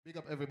Big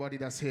up everybody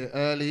that's here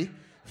early.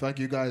 Thank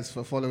you guys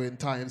for following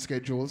time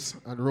schedules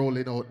and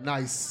rolling out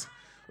nice.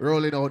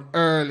 Rolling out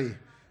early.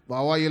 But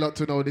I want you lot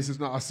to know this is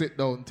not a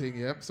sit-down thing,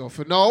 yeah? So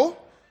for now,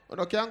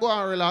 you can go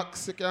and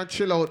relax. You can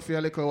chill out for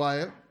a little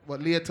while.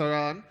 But later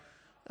on,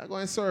 I go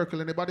in circle.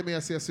 Anybody may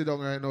say sit down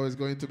right now is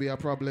going to be a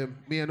problem.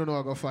 Me, I don't know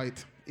I'm going to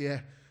fight. Yeah.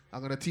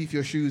 I'm going to teeth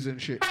your shoes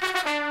and shit. You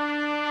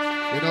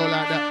know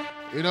like that.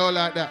 You know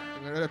like that.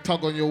 I'm going to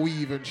tug on your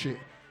weave and shit.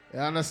 You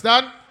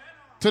understand?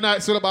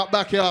 Tonight's all about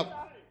back you up.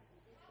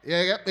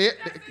 Yeah.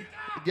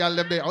 Girl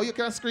them there. Oh, you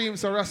can scream,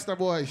 so Rasta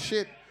boy.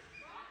 Shit.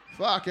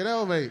 Fuck it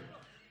hell, mate.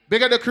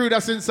 Big up the crew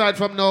that's inside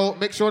from now.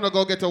 Make sure to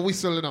go get a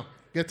whistle, you know.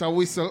 Get a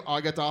whistle or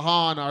get a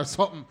horn or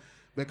something.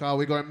 Because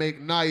we're going to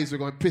make noise. We're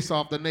going to piss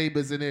off the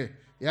neighbors in here.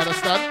 You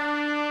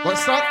understand? But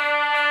stop.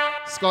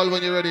 Skull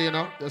when you're ready, you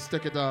know. Just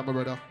take it down, my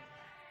brother.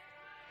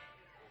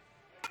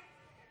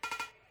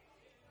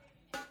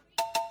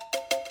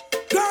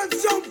 Don't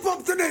jump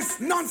up to this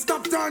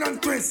non-stop turn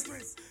and twist.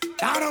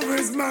 Down over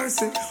his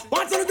mercy.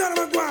 What's on the done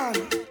of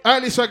a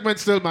early segment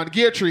still, man.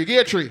 Gear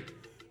tree.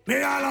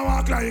 Me all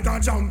walk like a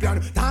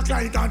champion, talk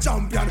like a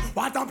champion.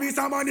 What a piece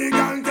of money,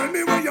 girl, tell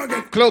me where you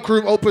get.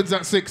 Cloakroom opens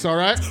at 6,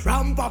 alright?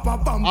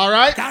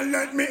 Alright? Can't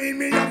let me in,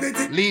 me have the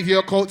thing. Leave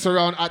your coats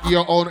around at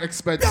your own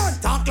expense.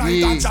 Talk like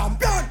a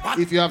champion.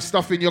 If you have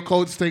stuff in your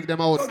coats, take them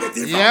out.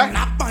 Yeah?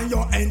 Knock on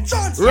your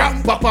entrance.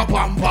 Ram pa pa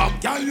pam pam.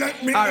 Can't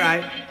let me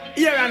alright.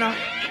 Here I know.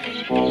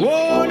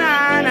 Whoa,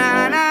 na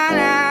na na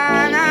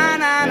na na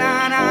na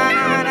na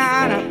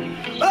na na.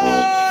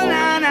 Oh,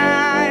 na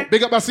na.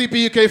 Big up my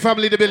CPUK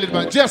family in the building,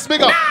 man. Just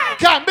big up.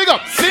 Come, big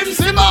up.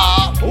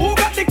 Sim-Simma. Who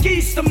got the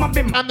keys to my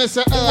bim? I'm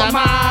Mr. Who am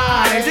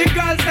I? The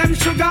girls, them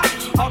sugar.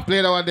 Oh.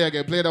 Play that one day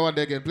again. Play that one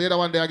day again. Play that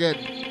one day again.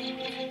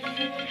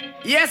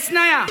 Yes,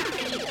 Naya.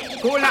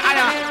 Cool,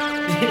 Naya.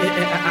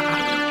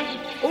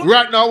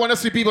 Right now, I want to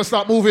see people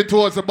start moving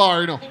towards the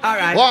bar, you know. All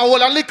right. Wow,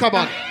 hold on, liquor,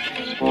 man.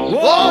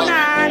 Whoa,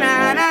 na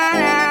na na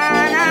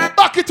na na.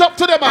 Back it up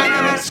to them,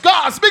 man.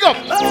 Scars, big up.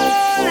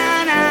 Oh,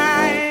 na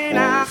na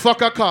na.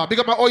 Fuck a car. Big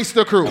up my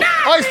oyster crew.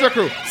 Oyster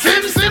crew.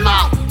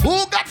 Sim-Simma.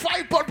 Who got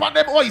 5 pound on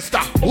them oyster?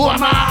 Who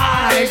am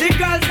I? The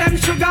girls, them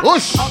sugar.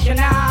 Hush. How can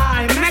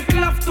I make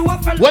love to a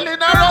fella? Well,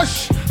 in a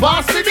rush.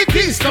 Pass me the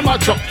keys to my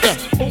truck. Yeah.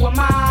 Who am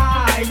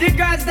I? The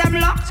girls, them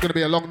lock. It's going to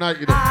be a long night,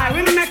 you know. I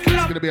will make love.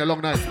 It's going to be a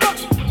long night.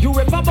 You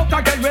ever buck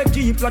a girl with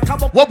deep like a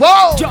buck? Whoa,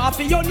 whoa. Drop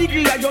for your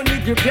nigga like your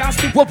nigga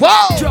plastic. Whoa,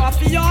 whoa. Drop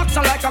for your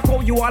oxen like a cow,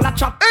 you wanna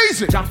chop.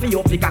 Easy. Drop for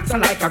your pickaxe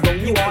like a gun,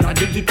 you wanna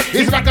dig it.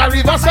 It's like a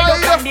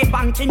riverside. The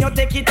bank and you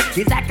take it.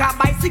 It's like a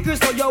bicycle,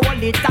 so you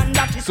hold it and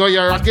that is. So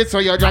you rock it, so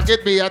you drag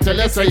it, me I tell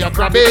you, so you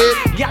grab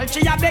it. Girl, she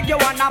a beg you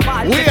wanna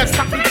ball. Weird.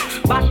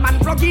 Batman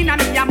plug in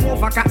and me a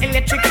move like a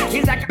electric.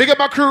 It's like big up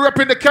my crew up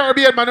in the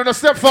Caribbean, man, on a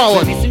step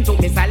forward. listen to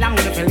me silent,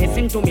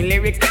 listen to me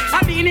lyrics.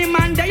 I be in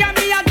man, they are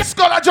me a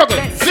Skull a juggle.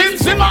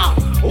 Sim-Simma.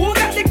 Who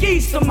got the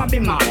keys to my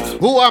bimmer?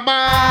 Who am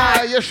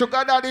I? Your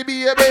sugar daddy,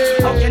 baby.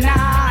 How can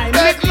I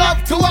Make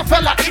love to a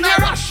fella in a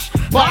rush.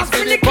 Pass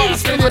me the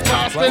keys to the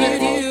pass me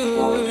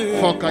the.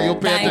 Fucker, you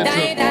pay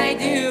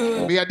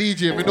attention. Me a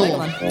DJ, me know.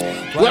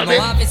 Well, me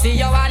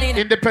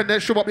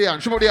independent, show up the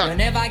hand, show up the hand.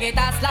 Never get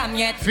a slam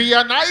yet.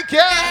 Fear Nike.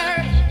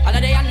 All of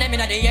the and them in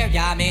the year,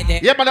 yeah, me there.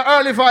 Yeah, man, the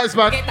early vibes,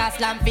 man. Get a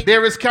slam fit.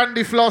 There is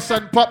candy floss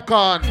and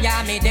popcorn.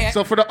 Yeah, me there.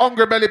 So for the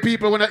hungry belly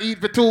people when I eat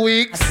for 2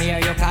 weeks, Here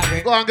you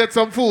carry. go and get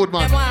some food,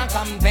 man. Them want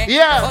come back.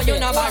 Yeah. Oh, you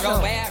know borrow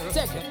where.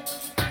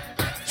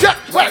 Check,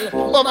 well,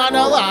 woman,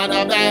 I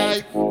wanna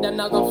die. Them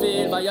not gonna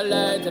feel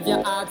violent if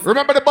you ask.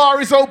 Remember the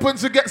bar is open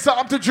to get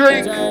something to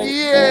drink.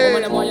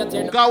 Yeah.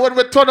 Cause when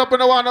we turn up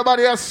and I want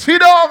nobody else, sit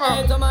down.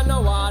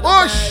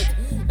 Push.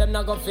 Them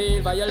not gonna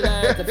feel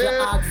violent if you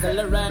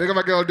accelerate. Look at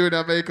my girl doing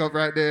that makeup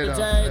right there.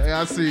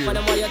 Yeah, I see you. I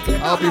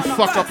hope you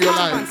fuck up your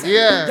life.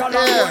 Yeah.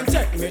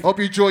 Hope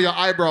you draw your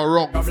eyebrow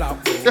wrong.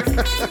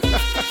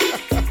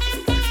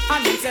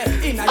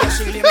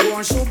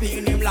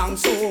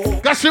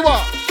 Guess you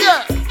what?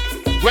 Yeah.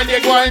 When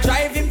you go and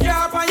drive him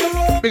up on your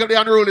road? big up the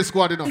unruly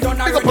squad, you know. Big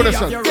up on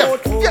yourself.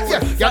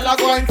 Yeah. Y'all are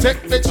going to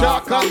take the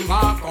chalk and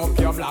mark up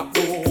your black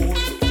board.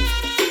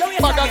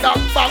 Bang.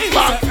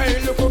 Hey,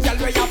 look, girl,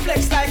 where you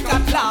flex like a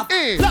clap.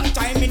 Long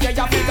time in there,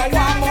 you figure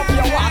warm up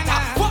your water.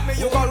 What me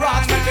you go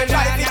rot when you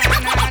drive it?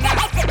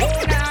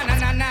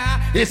 Oh, na.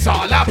 It's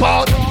all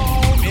about.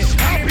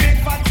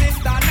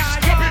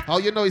 How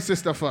you know his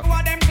sister fat?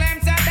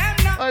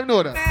 I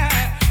know that.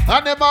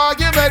 And them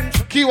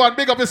argument. Key one,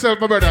 big up yourself,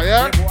 my brother,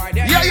 yeah?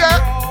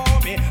 Yeah.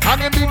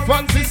 And them big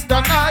fan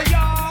sister night.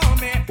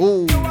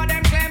 Ooh.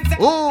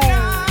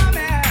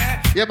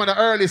 Yeah, man, the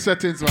early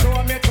settings, man.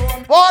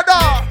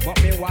 Order!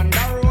 But me wonder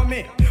who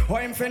me, how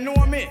him fi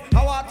know me.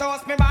 How I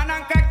toast me man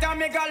and crack down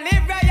me go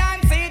live where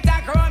and see it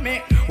and grow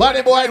me. But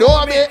the boy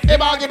know me,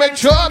 him argument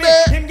show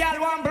me. Him gal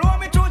want blow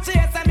me through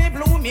chase and me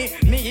blew me.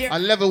 Me here. A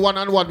level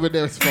 1-on-1 with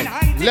this fun.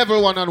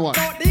 Level 1-on-1.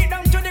 So deep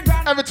down to the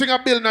ground. Everything I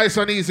build nice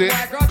and easy.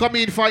 Come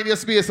in, find your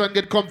space and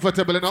get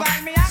comfortable, you know.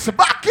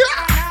 Smack it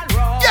up.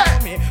 Yeah.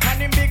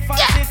 And him big fat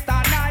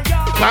sister now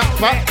yo.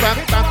 Bang.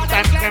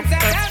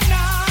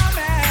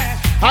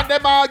 And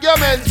them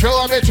arguments,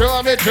 show me.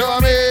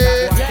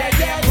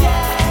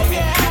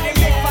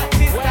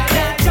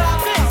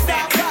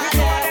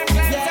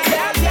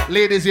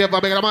 Ladies, you ever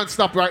make a man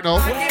stop right now?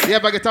 You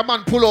ever get a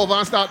man pull over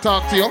and start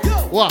talking to you?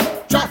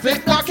 What?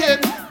 Traffic blocking.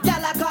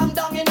 Come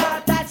down in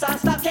our tights and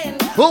stocking.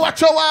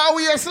 Watch your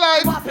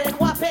waistline.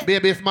 Whopping.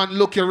 Baby, if man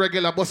look your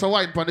regular, bust a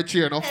wine on the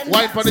chair, no?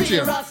 Wine on the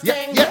chair.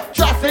 Yeah,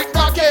 traffic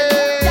blocking.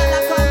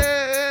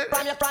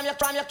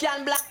 From your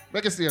can black.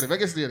 Make it steady.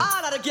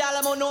 All of the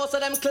gyal am know so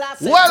them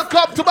classic.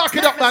 Welcome to back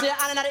it up, man.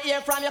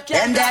 From your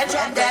can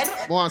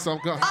dead. Want some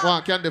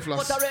candy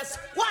floss.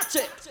 Watch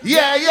it.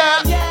 Yeah.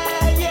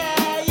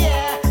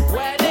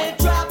 Where the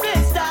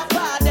traffic stop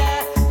out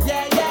there.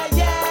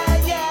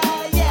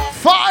 Yeah.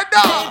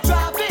 Father.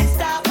 Traffic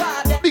stop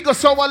out there. Because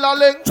someone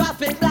lolling.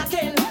 Traffic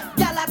blocking.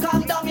 Gyal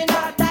come down in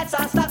our tights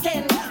and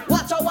stocking.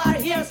 Watch our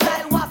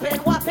hairstyle whopping.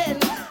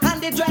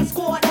 And the dress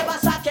code ever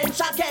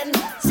shocking.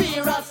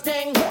 Serious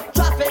thing.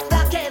 Traffic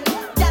blocking.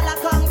 Gyal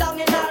come down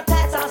in our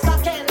tights and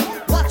stocking.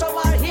 Watch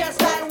our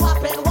hairstyle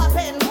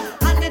whopping.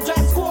 And the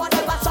dress code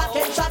ever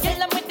shocking.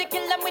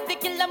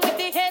 Kill 'em with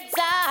the heads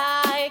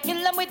high.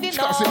 Kill 'em with the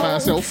Can't sit by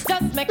herself.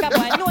 Just make a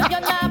boy know you're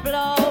not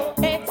blow.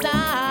 Heads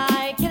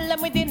high. Kill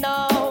 'em with the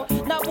no.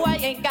 No boy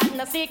ain't got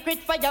no secret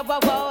for your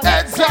wow.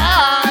 Heads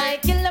high.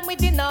 Kill 'em with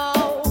the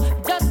no.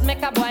 Just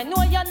make a boy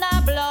know you're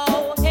not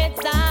blow.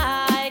 Heads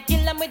high.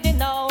 Kill 'em with the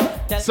no.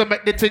 So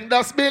make the thing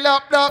just spill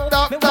up. Me want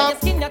you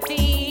skin your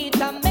teeth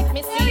and make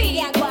me see.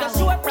 If you're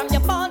sure from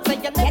your bones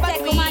that you never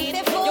tweet.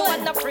 You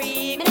want a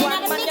freak.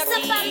 One man you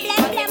keep.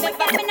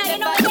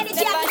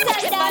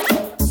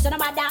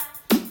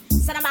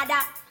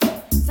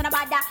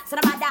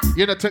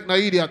 You don't take no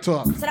idiot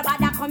talk.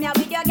 Come here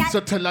with your gal. So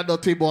tell a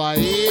dirty boy,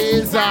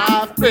 ease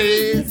off,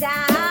 please.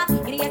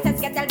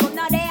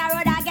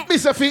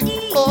 Mr. Feet,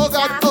 oh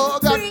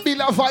God,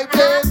 Bill of Five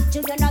days.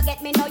 You don't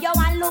get me, no, you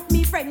want look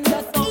me friend,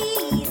 just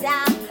ease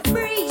up,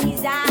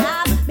 breeze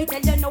up. Me tell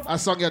you no. A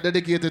song you're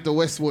dedicated to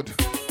Westwood.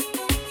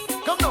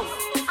 Come now.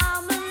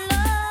 I'm in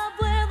love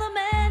with a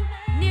man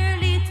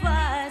nearly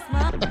twice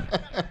my.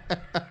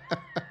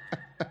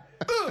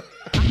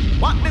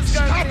 What this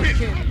girl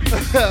thinking?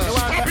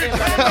 Stop it!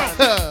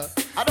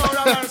 I don't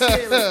run her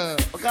still.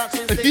 Because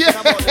she's thinking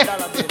about the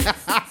dollar bill.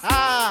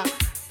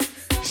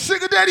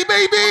 Sugar daddy,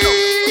 baby!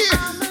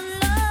 I'm in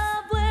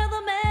love with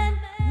a man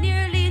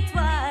nearly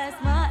twice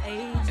my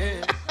age.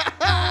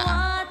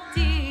 What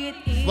it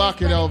is,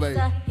 Fuck it out, but it's baby.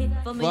 a hit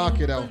for me Fuck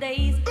it for out.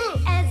 days.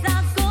 As I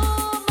go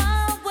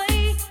my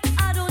way,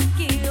 I don't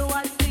care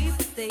what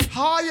people say.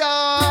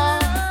 Higher!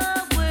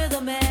 Love with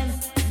a man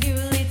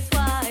nearly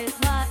twice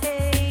my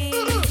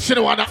age. She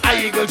don't want a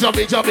eagle,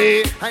 jummy.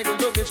 I don't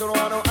joke, she don't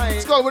want no eye.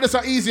 Let's go with this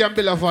an easy and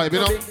Bill of Five, you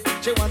know?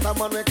 She want a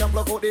man who can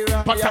block out the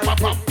rap. Pop.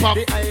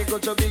 The eye go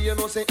to be, you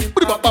know, say in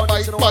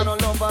money. She don't want no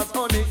lovers,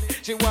 honey.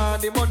 She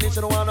want the money, she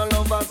don't want no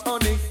lovers,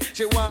 honey.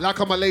 She want. Like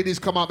how my ladies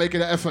come out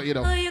making an effort, you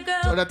know? Oh, you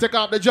girl. So they take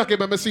out the jacket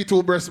when I see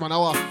two breasts, man. I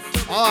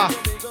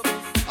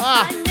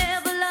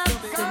never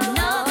loved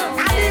another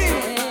man.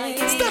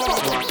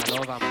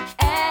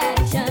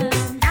 Action.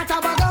 That's a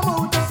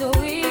bagamoot.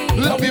 Sweet.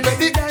 Love me,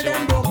 baby. Tell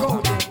them broke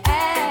out.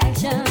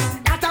 Action.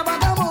 That's a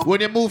bagamoot. When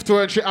you move to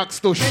her and she asks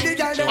Tush,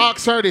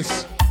 ask her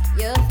this.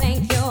 You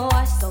think you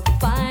are so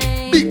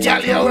fine. Big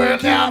girl, you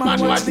world now, man.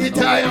 What's the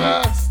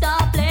time?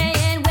 Stop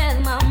playing with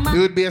my It mind.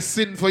 would be a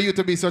sin for you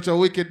to be such a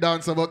wicked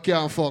dancer but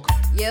can't fuck.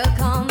 You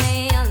call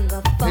me on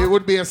the phone. It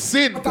would be a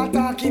sin.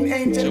 Talking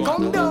angel,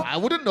 come down. I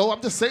wouldn't know, I'm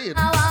just saying.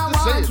 Now I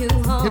want you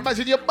home.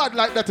 Imagine you're bad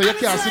like that and you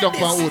can't sit down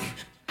for wood.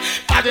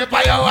 I did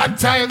by your one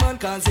time.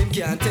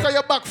 Because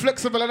your back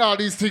flexible and all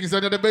these things,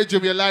 and in the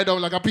bedroom you lie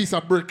down like a piece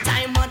of brick.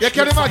 You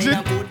can imagine?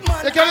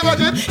 You can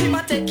imagine?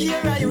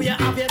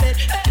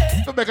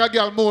 To make a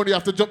girl moan, you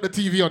have to drop the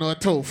TV on her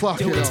toe.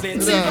 Fuck it up. Fuck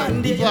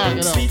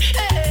it up.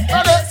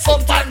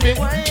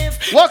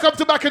 Welcome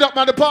to Back It Up,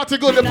 man. The party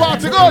good.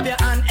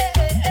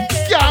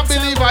 Can't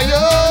believe I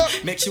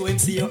you. Make sure him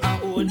see you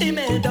and hold him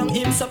head down,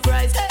 him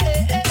surprised.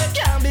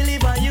 Can't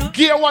believe I you.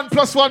 Gear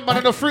 1+1, man,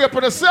 and the free up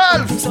on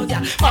yourself. So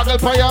yeah, Muggle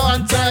for your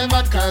one time,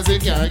 man, cause you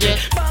can't get.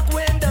 back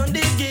when down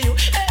they give you.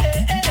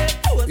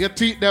 Your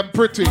teeth them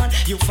pretty.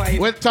 You fight.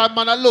 When time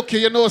man I look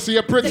you know see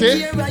you pretty.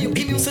 Here are you,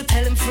 him used to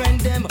tell him friend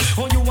them.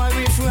 Oh, you are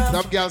with from.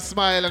 Them girls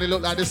smile and they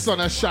look like the sun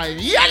is shine.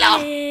 Yellow!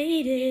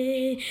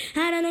 Baby,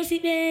 I don't know, see,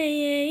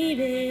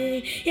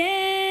 baby,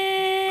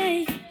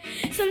 yeah.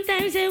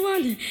 Sometimes I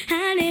wonder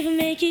I'll never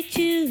make it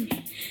to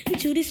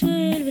this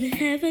world without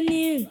having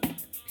you.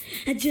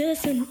 I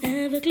just don't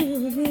have a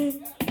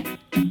clue.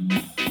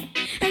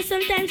 And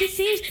sometimes it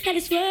seems that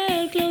this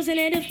world closing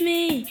ahead of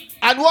me.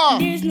 And what?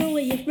 There's no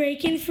way of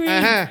breaking free.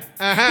 Uh-huh.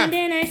 And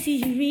then I see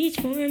you reach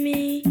for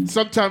me.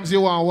 Sometimes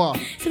you want what?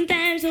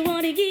 Sometimes I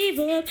want to give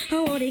up, I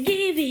want to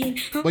give in.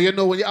 But you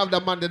know when you have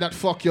that man that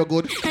fuck you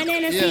good. And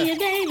then I see you,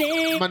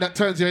 baby. Man that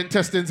turns your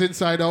intestines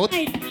inside out.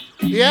 I-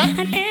 Yeah?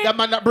 And That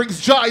man that brings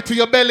joy to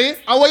your belly.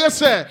 And what you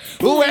say?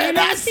 When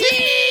I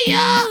see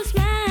you.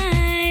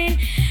 Smile,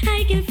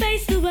 I can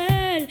face the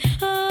world.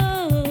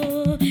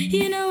 Oh,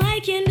 you know I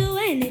can do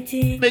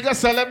anything. Mega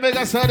salad,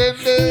 mega salad.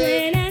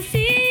 When I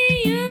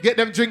see you, Get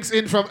them drinks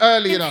in from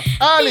early, you know.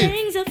 Early.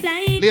 rings of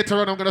light. Later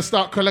on, I'm going to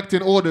start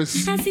collecting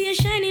orders. I see you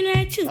shining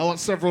right too. I want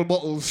several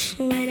bottles.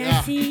 When Yeah.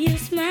 I see you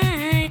smile,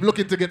 I'm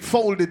looking to get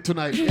folded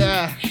tonight.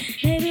 Yeah.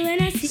 baby,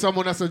 when I see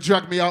Someone has to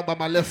drag me out by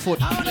my left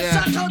foot. I wanna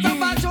Yeah. shout out the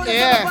bad tune,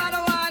 Yeah. the bad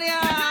one,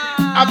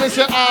 yeah. I miss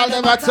you all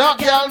them a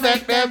talk, y'all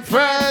make them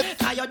fret.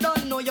 Now you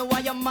don't know you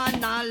are your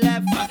man on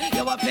left.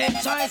 You a big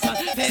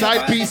choice.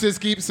 Side pieces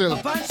keep still.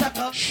 Punch up.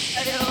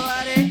 You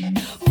are the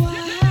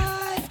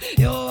wife.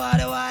 You are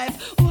the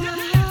wife.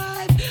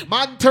 Wife.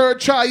 Man third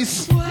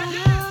choice.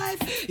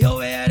 Wife. You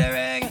wear the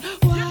ring.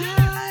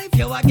 Wife.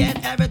 You a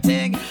get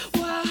everything.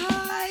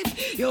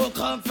 Wife. You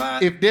come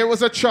first. If there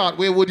was a chart,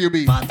 where would you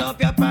be? Pat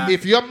up your purse.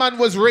 If your man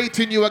was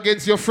rating you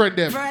against your friend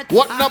them,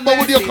 what number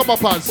would you come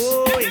up as?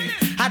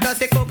 I just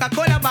say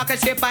Coca-Cola bottle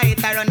shape, I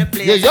hit around the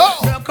plate. Yeah, yo.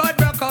 Broke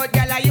out,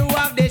 girl, you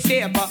have the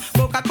shape.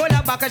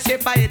 Coca-Cola bottle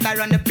shape, I hit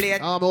around the plate.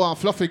 I want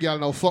fluffy girl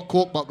now, fuck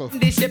coke buckle.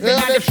 The shape Yeah,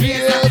 in the the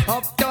shape. place.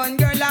 Uptown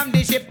girl, I'm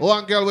the shape.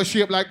 One girl was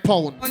shaped like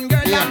pound. One girl,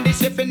 I'm the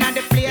shape in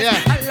the place.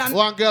 Yeah.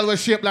 One girl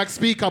was shaped like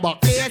speaker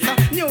box.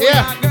 New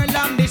Yeah. York girl,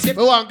 I'm the shape.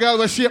 One girl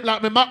was shaped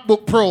like my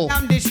MacBook Pro.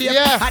 I'm the shape.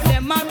 Yeah. And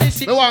them I'm the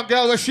shape. One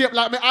girl was shaped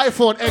like my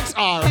iPhone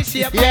XR. The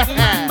shape. Yeah.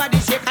 Remember the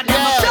shape. And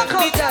them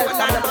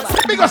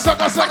I'm Big us up.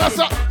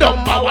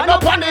 Dumb man, one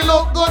up and they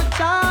look good.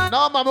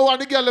 No, man, I want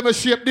the girl them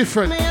shape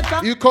different.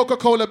 You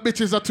Coca-Cola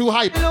bitches are too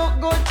hype.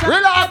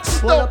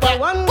 Relax. Don't back.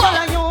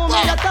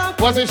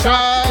 Was it shy?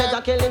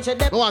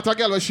 I want a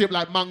girl with shape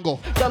like mango.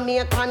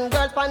 Jamaican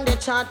girls on the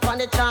chart,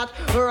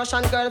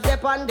 Russian girls they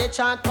on the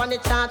chart,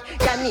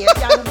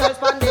 Ghanaian girls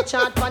on the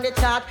chart,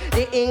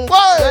 the English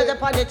girls they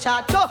on the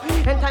chart. So,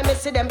 anytime I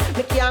see them,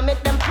 me can't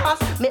make them pass.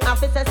 Me have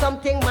to say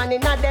something, man,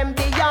 inna them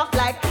be off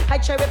like a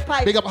cherry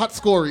pie. Big up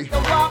Hotskull. You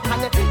walk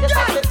and you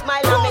just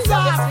smile and me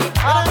say you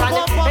sleep off and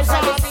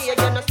anytime I see you,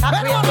 you no stop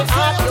breathing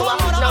off. You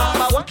are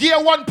number one. Gear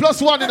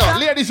 1+1, you know.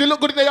 Ladies, you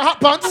look good in your hot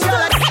pants.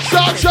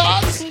 Short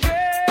shorts.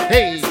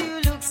 Hey.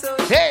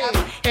 Hey.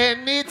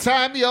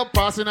 Anytime you're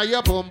passing at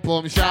your pum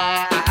pum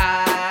shots.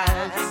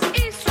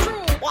 It's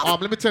true.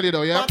 Let me tell you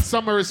though, yeah.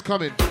 Summer is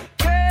coming.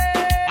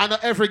 I know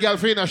every girl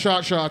in a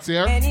short shorts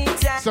here.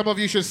 Some of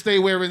you should stay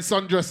wearing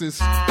sundresses.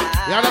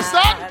 You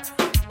understand?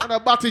 And a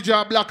body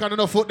jar black and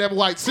enough foot them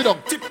white. Sit down.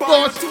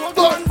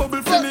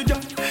 Bubble for me,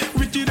 girl.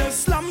 Wicked as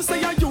slam, say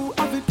you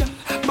have it,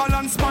 girl.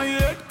 Balance my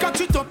head,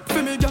 catch it up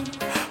for me, girl.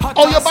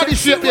 Oh, your body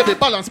shape, baby.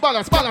 Balance,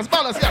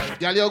 yeah.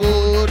 Girl, you're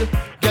good.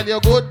 Girl, you're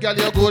good. Girl,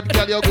 you're good.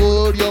 Girl, you're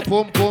good. Your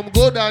pum pum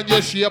good and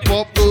your shape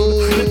up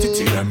good. Let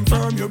it them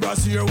firm, your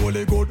brass here,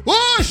 holy good.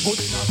 Whoosh! Good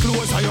in a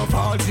close, and your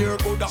falls here,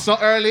 good. So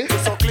early.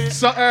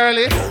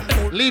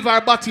 Leave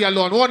our body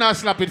alone. One I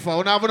slap it for.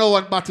 We have no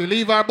one body.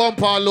 Leave our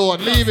bumper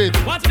alone. Leave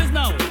it. Watch this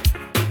now.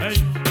 Hey,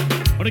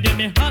 wanna get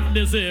me hot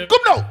this year? Come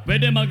now. Where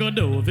them a go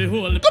do? The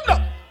whole. Come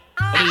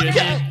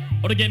now.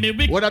 Wanna get me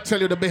wicked? When I tell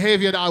you the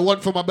behavior that I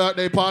want for my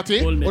birthday party,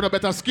 Hold me. wanna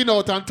better skin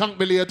out and thank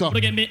me later. Wanna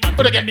get me?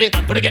 Wanna get me?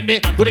 Wanna get me?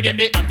 Wanna get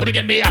me? Wanna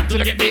get me?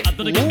 Wanna get me?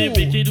 Wanna get me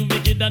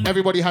wicked and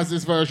Everybody has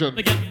this version.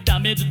 get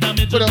damage. But,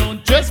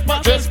 Don't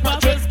trespass.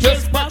 trespass.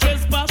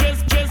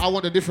 I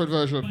want a different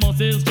version.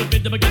 Moses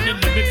stupid, never get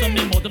the lyrics on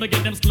me more, never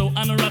get them slow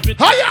and rapid.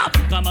 Higher!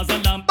 Come as a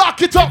lamp.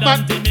 Back it up,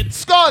 man.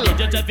 Skull.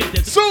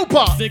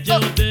 Super.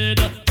 Executed.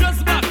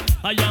 Just back.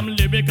 I am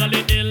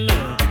lyrically ill.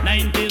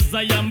 90s,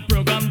 I am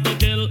programmed to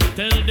kill.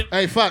 Tell the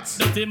Hey, Fats.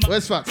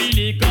 Where's Fats?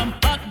 really come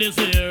hot this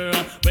year.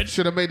 When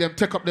Should have made them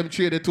take up them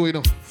chair they too, you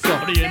know. So,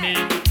 what do you mean?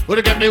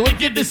 wanna get me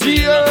wicked this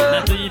year?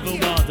 Not even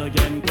water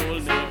again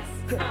cold.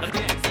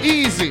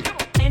 Easy.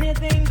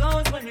 Anything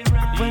goes when we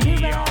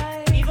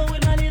ride. Even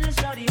with my little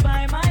shorty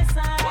by my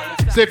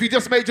side. So if you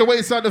just made your way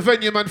inside the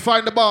venue, man,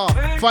 find the bar,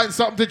 find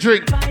something to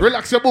drink,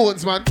 relax your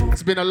bones, man.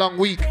 It's been a long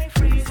week.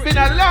 It's been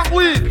a long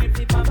week.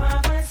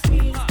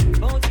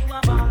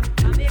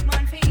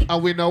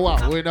 And we know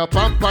what? We know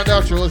pump on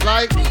the shows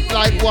like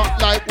what?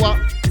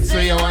 So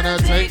you wanna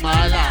take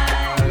my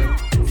life?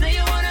 So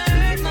you wanna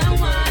hurt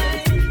my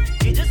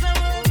wife. You just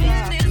wanna be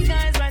in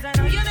disguise, right? I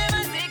know you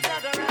never think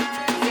like a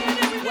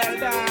ride. Well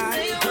done.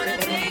 So you wanna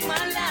take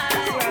my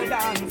life. Well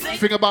done. The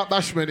thing about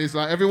Bashman is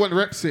like everyone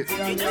reps it,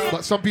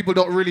 but some people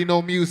don't really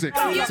know music.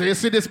 So you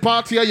see this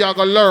party here, you're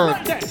gonna learn.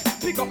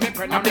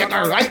 I'm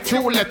gonna write you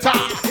a letter.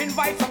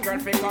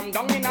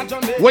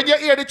 When you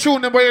hear the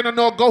tune, then you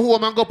know, go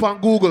home and go up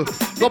on Google,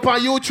 go up on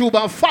YouTube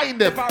and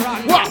find them.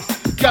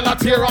 What? Girl, I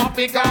tear off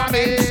me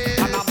garment.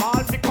 And a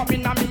ball fi come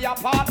in a me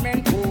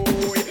apartment.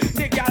 Boy,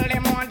 the girl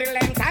them on the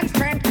length and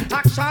strength.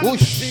 Action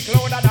speak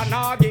louder than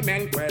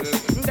argument. Well,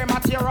 them a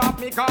tear off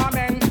me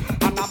garment.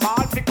 And a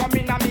ball fi come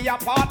in a me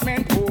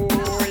apartment. Boy,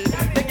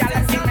 the girl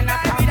them give me a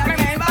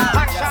compliment.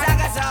 Action.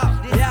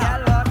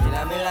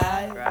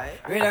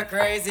 With a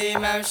crazy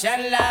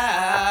motion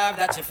love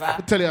that she Let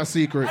me tell you a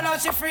secret. I know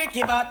she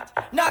freaky, but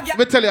no Let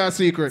me tell you a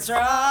secret.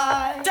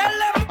 try. Tell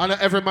them. I know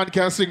every man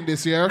can sing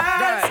this year.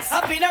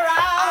 I've been around.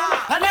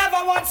 I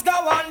never once go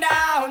on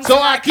down. So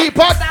I keep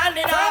on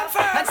standing up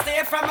and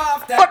stay from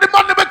off the. But the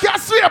man never can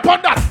swear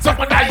upon that. So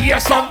when I hear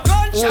some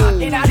gunshot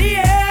in the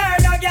air,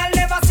 no girl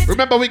never sit.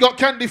 remember we got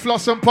candy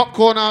floss and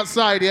popcorn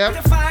outside,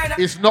 yeah?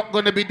 It's not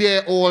going to be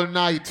there all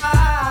night.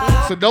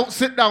 So don't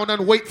sit down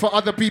and wait for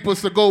other people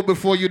to go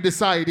before you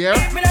decide, yeah?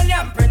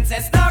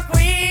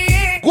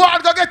 Go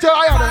on, go get your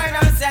iron.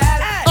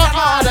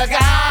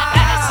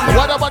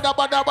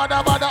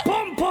 Bada.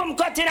 Pum pum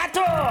cut in a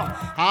toe.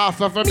 Half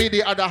of me,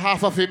 the other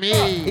half of me.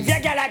 If you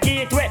get a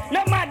get wet,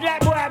 no mad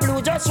like boy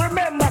blue, just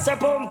remember say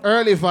pum.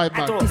 Early vibe,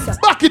 man.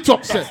 Back it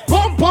up, say.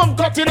 Pum pum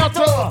cut in a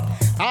toe.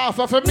 Half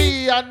of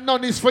me and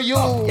none is for you.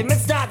 If me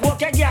start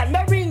walk again,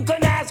 my ring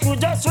can ask you,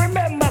 just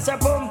remember say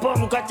pum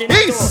pum cut in a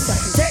toe.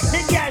 Take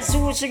the girl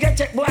so she get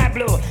check boy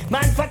blue.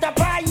 Man for the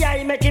pie,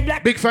 he make it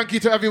black. Big thank you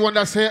to everyone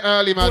that's here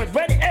early, man.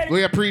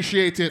 We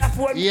appreciate it.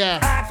 Yeah.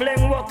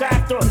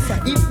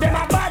 If them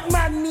a bad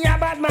man, me a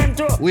bad man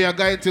too. We are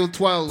going till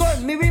 12.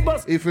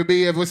 If we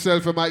behave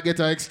ourselves, we might get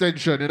an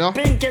extension, you know?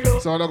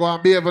 So I'm going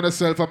to behave on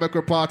ourselves and make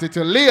a party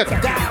till late.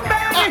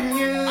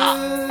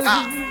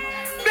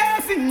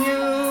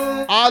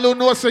 All who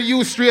know say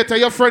you straight and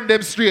your friend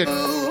them straight.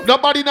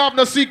 Nobody have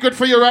no secret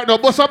for you right now.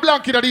 Bust a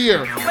blanket of the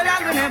ear.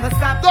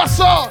 That's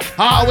all.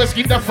 Always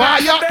keep the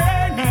fire.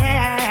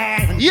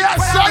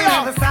 Yes,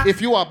 sire. If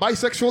you are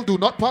bisexual, do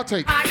not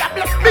partake.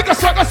 Because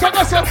saga.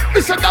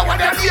 Listen that one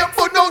and here,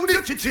 but no,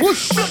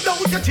 whoosh. Blood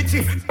out your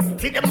chichi.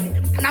 Feed them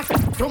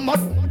and too much.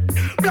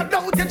 Blood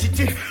out your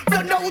chichi.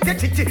 Blood out your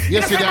chichi.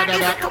 Yes, you done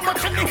that.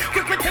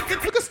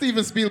 Look at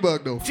Steven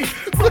Spielberg, though.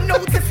 Blood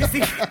out your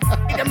chichi.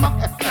 Feed them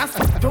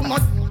and too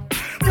much.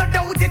 Blood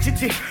out your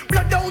chichi.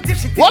 Blood out your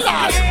chichi.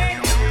 Voila!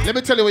 Let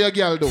me tell you what your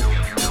girl do.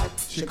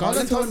 She called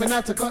and told me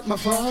not to cut my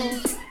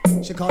phone.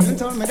 She called and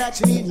told me that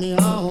she need me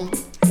home.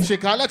 She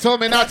called and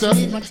told me not to.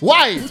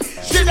 Why?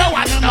 She don't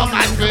want no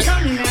man.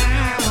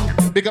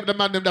 Big up the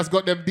man them that's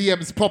got them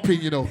DMs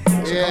popping, you know.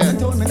 Yeah.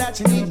 Told me that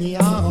she need me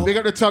home. Big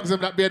up the thugs them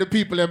that be the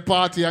people in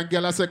party and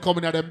girl I say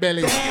coming out them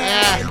belly.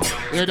 Yeah.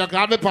 You don't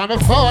got me on my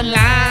phone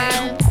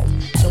line.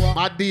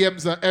 My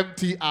DMs are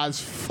empty as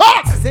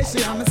fuck. Say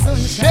she on my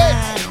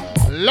sunshine.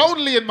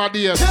 Lonely in my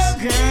DMs.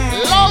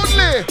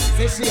 Lonely.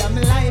 Say she on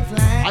my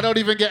lifeline. I don't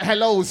even get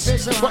hellos. Say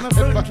she on my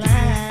front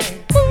line.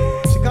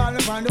 She call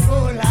me on the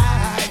phone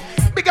line.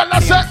 Big up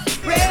that shit.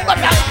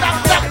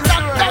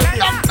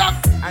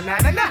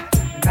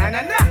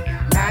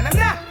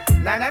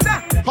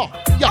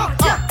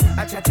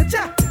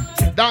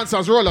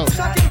 Dancers roll out.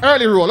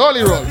 Early roll. I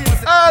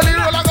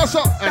go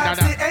so. That's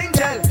the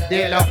angel.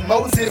 They love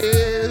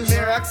Moses.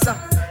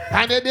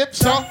 And they dip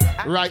so.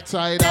 Right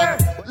side and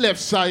left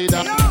side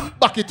and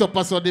back it up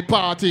so the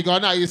party go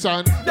nice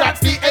and that's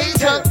the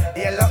angel.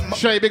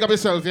 Shay, big up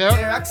yourself,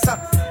 yeah?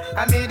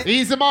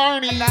 Easy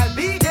morning. I'll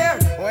be there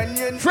when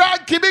you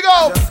Frankie, big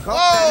up.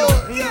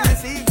 Oh.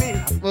 receive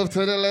me. Move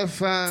to the left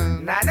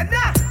hand.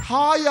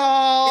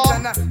 Higher.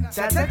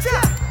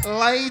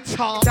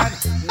 Later.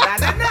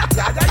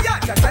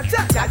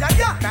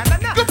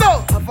 Come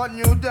on. Have a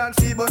new dance,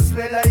 he must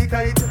smell like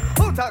it.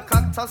 Out of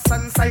cactus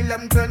and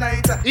silent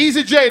tonight.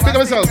 Easy Jane, big up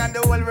yourself. And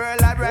the whole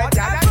world are bright.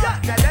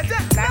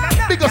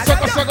 Big up,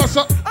 sucker.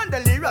 And the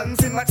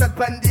lyrics in my chat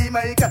and the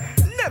mic.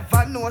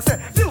 Never know, say,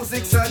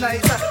 music so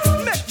nice.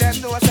 Make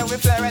them know, say, we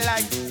fly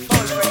like.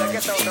 All better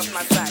get out of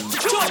my sight.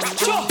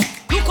 Sure.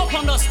 Look up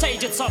on the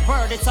stage, it's a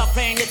bird, it's a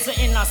plane, it's an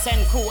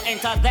innocent crew.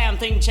 Ain't a damn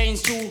thing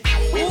changed too.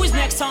 Who is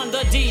next on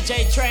the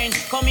DJ train?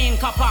 Come in,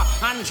 copper,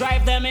 and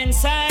drive them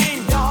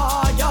insane.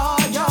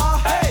 Yeah,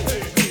 hey.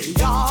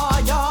 Yeah,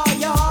 hey.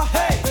 Yeah,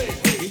 hey.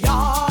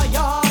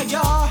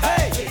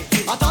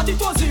 I thought it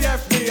was the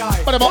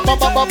FBI.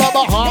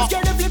 Let's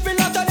get the flipping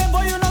out of them,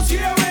 boy, you not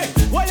scary.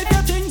 Well, if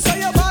you think so,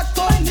 you're back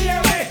going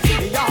near me.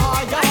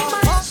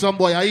 Yeah. Some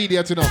boy are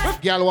idiot, you know.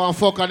 Girl want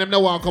fuck and them no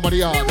want come on the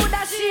yard. Me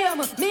woulda shame.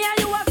 Me and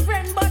you a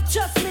friend, but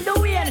trust me the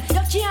way. You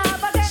can't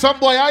have a Some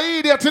boy are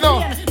idiot, you know.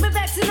 Me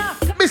vex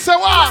enough. Me say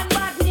what?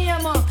 Bad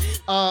name.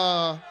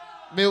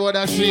 Me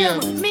woulda shame.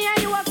 Me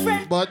and you a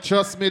friend, But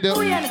trust me,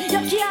 though. you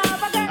can't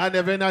have a And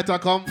every night I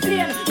come,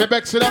 Plain. me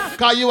vex it up,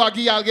 cause you a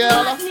girl.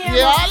 bad name.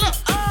 Girl.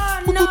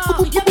 Oh no,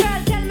 your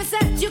girl tell me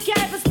say you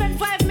can't even spend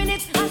 5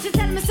 minutes, and she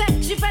tell me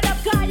say she fed up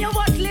cause you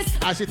worthless.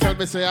 And she tell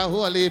me say a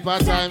whole heap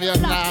of time you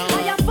now.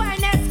 And your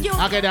fine excuse.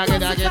 I get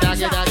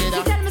She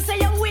tell me say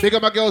you weak. Big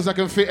up my girls that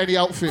can fit any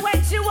outfit.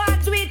 When she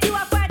want to eat, you a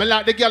fight. Me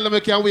like the girl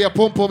that can wear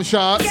pom-pom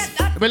shorts.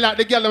 Me like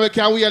the girl that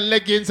can wear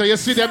leggings. So you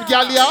see them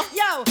girl here?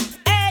 Yo,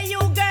 hey you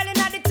girl in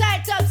the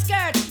tight up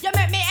skirt. You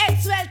make me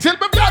ex well. Till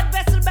me blood.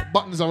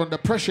 Buttons are under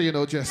pressure, you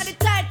know, Jess. The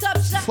tight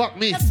up shot. Fuck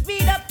me. Just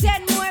speed up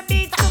 10 more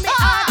beats to me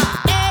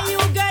heart. Hey you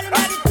girl in the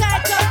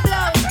tight up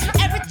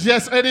blouse.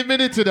 Just any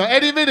minute, you know,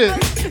 any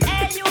minute.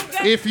 Hey you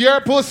girl. If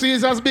your pussy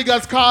is as big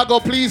as cargo,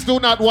 please do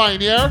not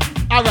whine, yeah?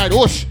 Alright,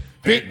 whoosh.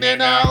 Pick me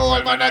now,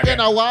 old man again.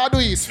 I want to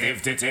do it.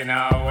 50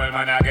 now, old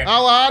man again. I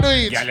want to do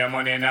it. Girl, your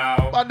money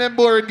now. And them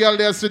boring girl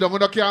there sit down, we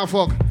don't can't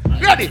fuck.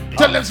 Ready?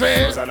 Tell them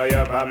say. I know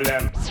your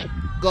problem.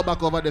 Go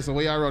back over there, so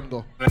where you run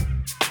go?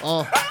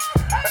 Oh.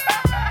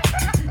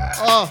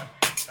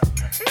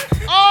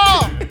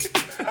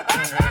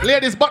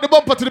 Ladies, butt the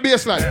bumper to the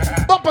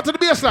baseline. Bumper to the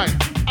baseline.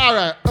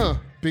 Alright,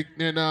 pick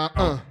me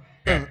now,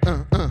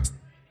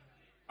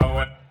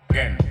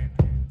 Again.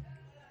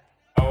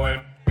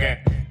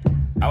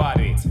 How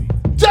are it?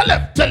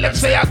 Tell them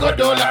say I go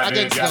do that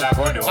against them.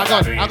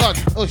 I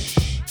got. Oh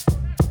shh.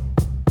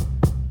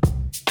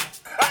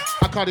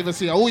 I can't even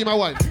see her. Who is my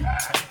wife?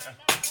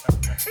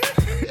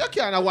 You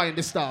can't wind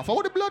the staff. I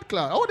want the blood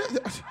clot.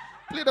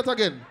 Play that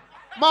again.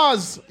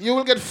 Mars, you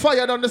will get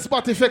fired on the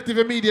spot effective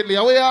immediately.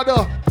 What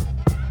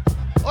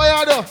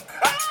you do?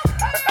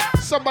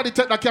 Somebody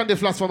take that candy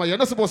floss from her. You're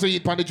not supposed to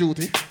eat on the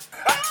duty.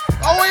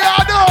 What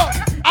you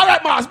do? All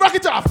right, Mars, break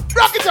it off.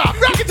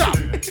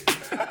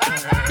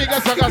 Bigger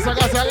saga, la.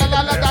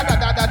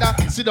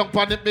 Sit down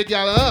on it, big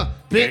girl, huh?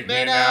 Pick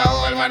me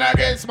now, old man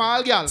again.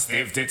 Small girl.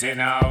 Stiff titty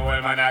now,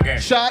 old man again.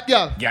 Short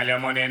girl. Girl, your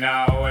money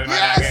now, old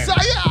man again. Yes, sir.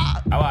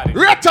 How are it?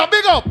 Retta,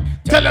 big up.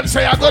 Tell them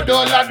say I go do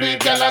all that do it,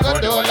 girl, I go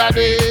do all that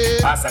do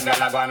it. Ask them,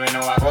 girl, I go and we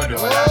know I go do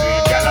all that do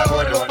it. Girl, I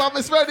go do all that do it.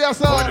 Mama, spread your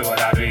sound.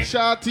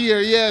 Short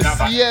here, yes. Girl,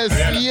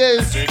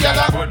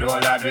 I go do all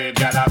that do it.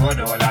 Girl, I go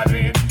do all that do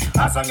it.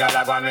 Ask them, girl,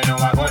 I go and we know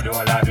I go do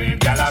all that do it.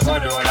 Girl, I go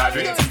do all that do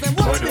it.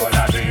 Go do all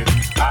that do it.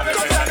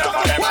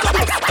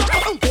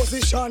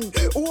 Position,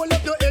 hold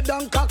up your head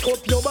and cock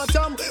up your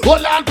bottom.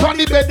 Hold on from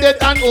the bed dead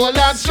and hold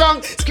on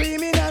strong.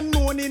 Screaming and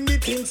moaning, me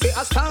think say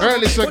a stand.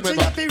 Early segment,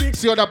 man.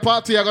 See how the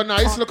party I go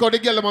nice. Look how the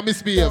girl am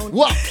misbehave.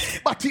 What?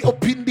 Body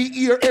up in the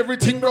ear,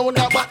 everything round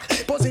her back.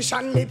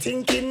 Position me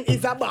thinking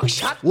is a back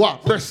shot.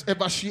 What? First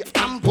ever she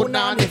and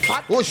punani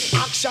fat. Whoosh.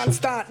 Action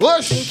start.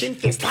 Whoosh. Thinking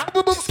fist hot.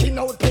 Skin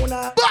out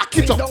puna. Back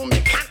it up. Down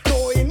me cock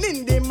going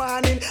in the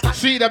morning.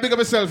 See that big of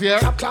myself, yeah?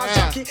 Top class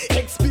jockey,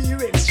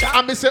 experience shot.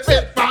 And me say,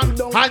 hey, bang,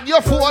 and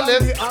you're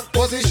falling.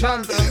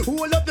 Position.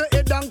 Hold up the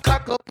head and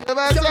cock up.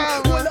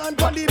 Hold on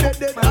for the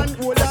bed and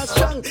hold on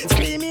strong.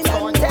 Screaming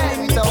and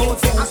moaning.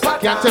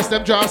 Can't test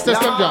them jaws.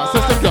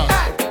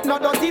 No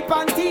dirty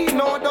panty,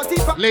 no dirty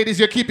panty. Ladies,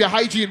 you keep your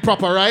hygiene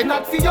proper, right?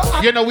 Not for your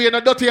you know we in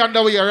a dirty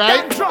underwear,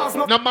 right?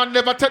 No man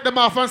never take them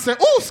off and say,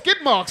 oh,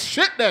 skid marks,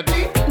 shit then.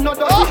 No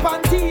dirty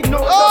panty, no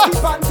dirty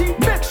panty.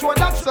 Make sure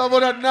that some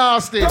of that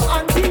nasty.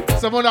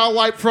 Some of that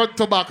white front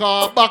to back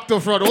or back to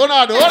front. Hold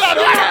on. Your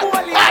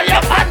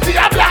panty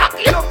are black.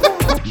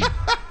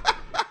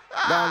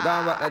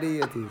 Down what the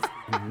 80s.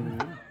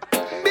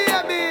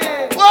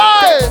 Baby.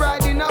 Why?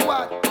 Friday now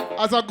what?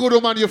 As a good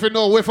woman, you feel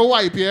know where for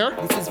wipe here.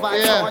 This is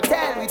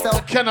 5-4-10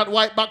 You cannot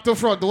wipe back to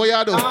front. What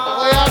you do?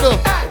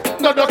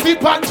 No dirty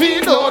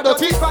panty, no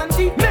dirty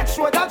panty. Make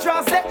sure that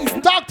draws there is.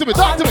 Talk to me.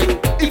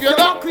 If you're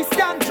not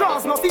Christian,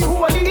 draws nothing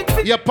holy.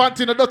 Your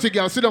panty no dirty,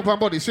 girl. Sit down, pan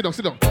body. Sit down.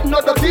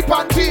 No dirty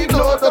panty,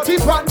 no dirty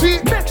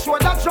panty. Make sure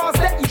that draws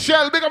there is.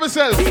 Shell, big up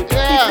myself. If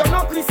you're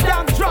not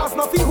Christian, draws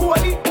nothing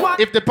holy.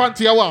 If the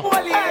panty are what?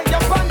 Holy. Your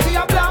panty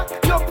are black,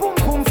 your pum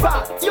pum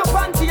fat. Your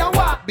panty are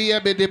what?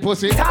 Baby, the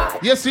pussy.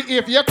 You see,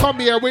 if you come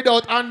here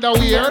without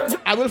underwear,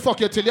 I will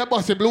fuck you till your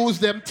bossy blues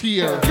them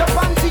tear. Your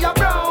panty are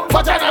brown,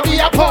 but I know be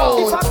a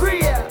pole. If I pray,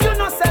 you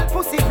no sell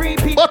pussy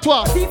pre-pee. But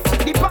what?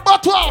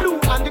 Blue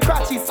and the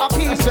crotches are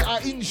pink. I say I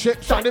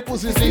inject on the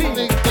pussy thing.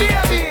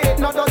 Baby,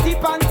 no dirty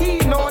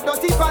panty, no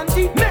dirty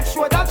panty. Make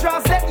sure that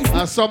draws there is.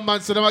 And some man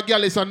say them a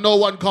girl is and no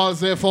one calls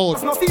their phone.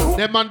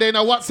 Them man they in a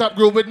WhatsApp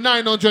group with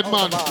 900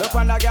 man. Look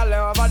on the girl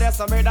over there,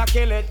 so me da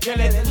kill it.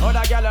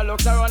 Other girl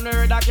looks around me,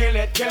 da kill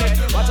it.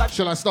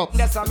 Shall I stop?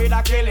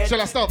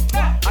 Shall I stop?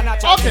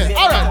 Okay,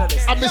 alright.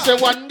 I me say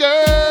one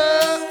girl.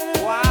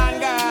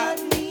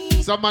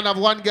 Some man have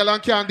one girl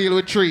and can't deal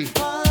with three.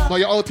 But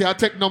you're out here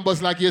take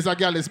numbers like you're a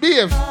girl is.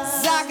 Behave.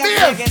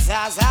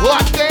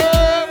 One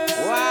girl.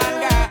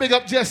 Big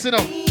up Jess, you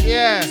know.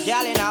 Yeah.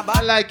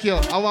 I like you.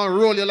 I want to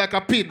roll you like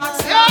a pin.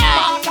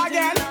 Yeah.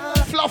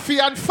 Fluffy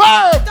and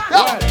firm.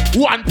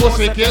 One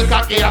pussy kill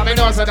cocky. I mean,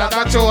 no, so that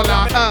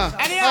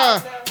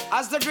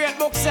as the great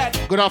book said.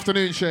 Good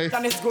afternoon, Shay.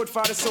 And it's good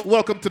for the soul.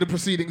 Welcome to the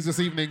proceedings this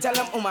evening. Tell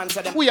them, woman,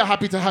 tell them. We are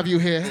happy to have you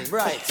here.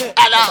 Right.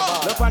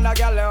 Hello. Look on the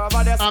girl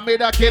over there. I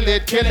made her kill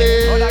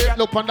it.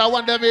 Look on that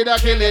one, they made her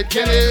kill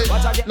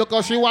it. Look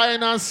how she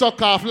whine and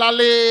suck off,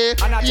 lolly.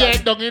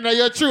 Yeah, down in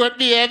your throat,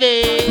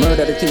 baby.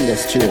 Murder the thing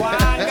that's true.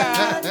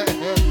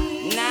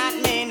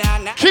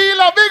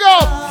 Keela, big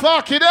up.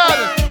 Fuck it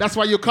up. That's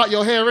why you cut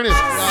your hair, innit?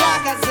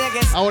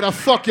 I would have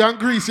fucked you and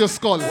grease your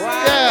skull.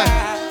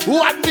 Yeah.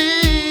 What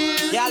me?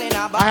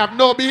 I have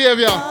no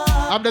behavior.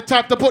 I'm the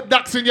type to put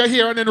ducks in your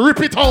hair and then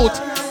rip it out.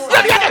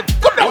 Ready again.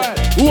 Come down.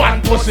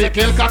 One pussy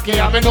kill cocky.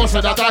 I mean, no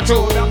say that I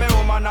true.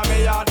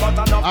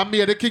 I'm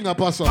me the king of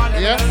person.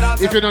 Yeah.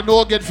 If you don't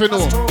know, get for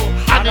know.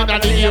 And in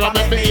the ear, I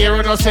make me hear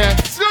and I say,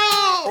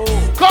 slow.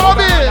 Come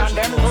in.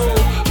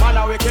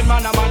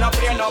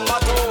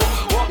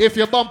 If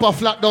your bumper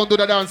flat, don't do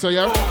the dancer,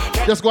 yeah?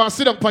 Just go and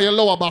sit up on your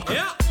lower back.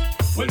 Yeah.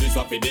 Well, this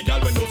up for the girl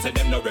when you say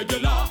them no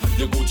regular.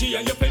 You Gucci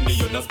and your Fendi,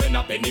 you no spend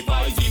a penny for.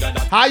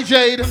 Hi,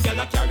 Jade.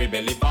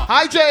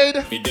 Hi, Jade.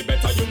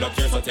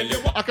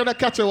 I cannot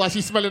catch her while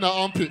she's smelling her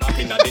armpit.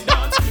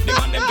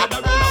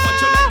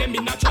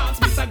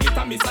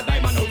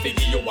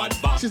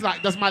 She's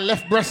like, does my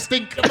left breast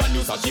stink?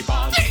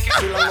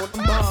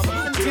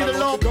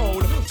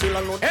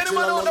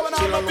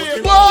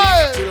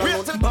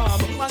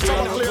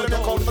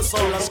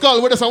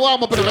 Skull with us a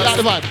warm up in the light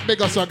vibe.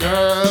 Big us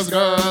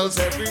girls.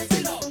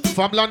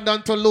 From London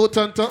to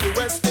Luton to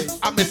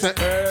I miss it.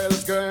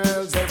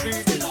 Girls, every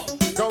day.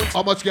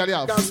 How much girl you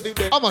have?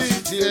 How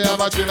much? Yeah, how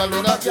much you have?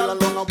 I'm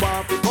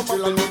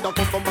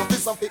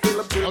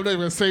not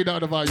even saying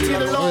that about you.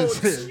 I'm not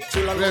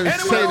even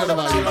saying that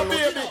about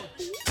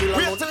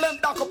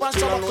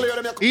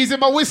you. Easy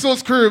my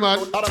whistles crew, man.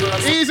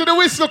 Easy the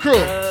whistle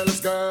crew.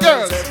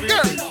 Girls.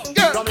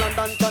 From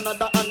London,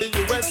 Canada, and the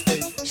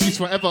USA. She's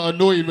forever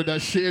annoyed with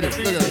that shit. Look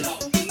at her.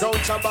 Crown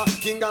Shabba,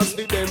 King and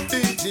the them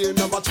DJ,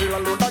 never chill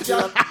and load a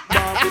girl.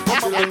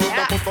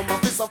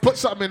 Put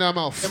something in her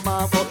mouth.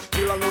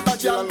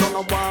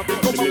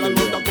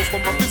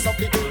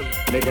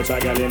 Make a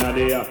girl in a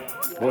day,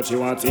 but she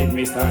want to eat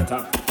me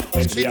starter.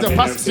 She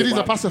needs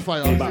a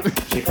pacifier.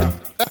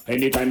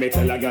 Anytime they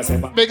tell a girl say,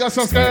 big up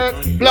some skirt,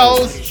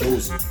 blouse,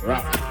 shoes,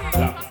 rap.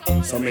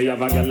 So me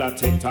have a girl at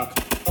TikTok.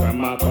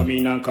 Grandma come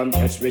in and come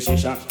catch me, she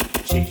shock.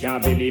 She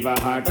can't believe her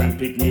heart and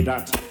pick me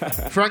that.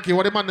 Frankie,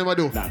 what the man never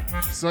do?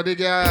 So the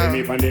girl,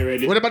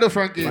 what the man do,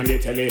 Frankie?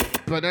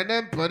 Put on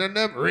them,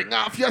 ring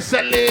off your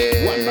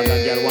celly. One man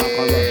a girl walk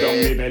around down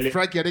me belly.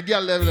 Frankie, the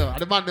girl level, and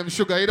the man them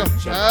sugar, you know.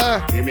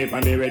 Give me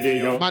pan the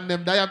radio. Man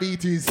them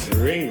diabetes.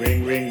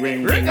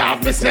 Ring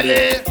off your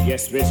celly.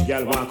 Yes, which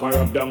girl walk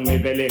around down me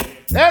belly.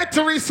 Hey,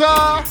 Teresa,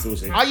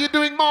 are you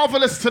doing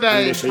marvelous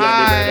today?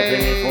 Hi.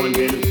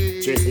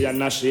 Tracy and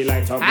Nashi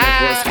like to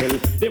make skill.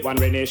 The one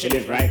when she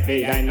live right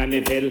behind on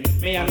the hill.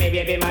 Me and me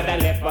baby mother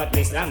left but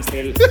me slam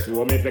still.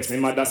 To me vex me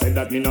mother said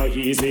that me no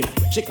easy.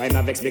 She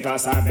kinda vex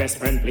because her best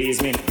friend please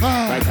me.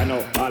 Right I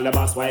know all the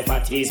boss wife a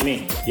tease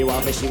me. You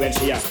want me she when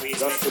she a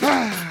squeeze us.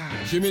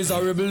 She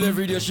miserable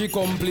every day she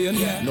complain.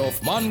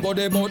 Enough man go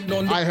there but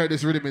none. I heard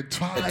this rhythm in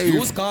twice.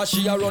 Excuse cause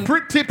she a run.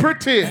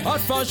 Pretty.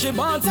 Hot for she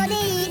bad. So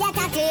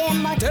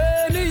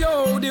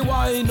anyhow the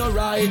wine no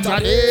right.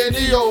 And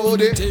anyhow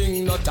the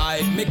thing no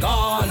tight. Me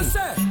gone.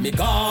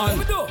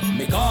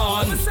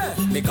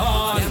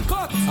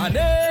 And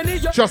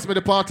anyhow. Trust me,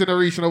 the party no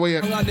reaching away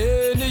yet.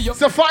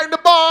 So find the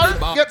bar,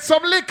 get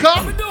some liquor,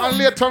 and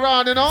later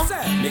on, you know,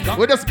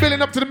 we're just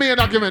building up to the main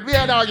argument. We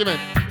had an argument.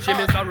 She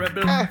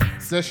miserable.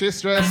 So she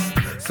stressed.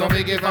 So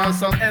we give her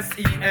some sex.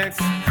 And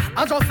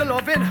just the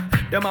loving.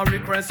 Them a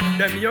request.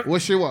 Them here.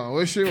 What she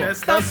want? Yes,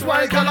 that's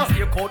why girl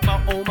stay out my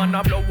home and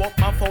I blow up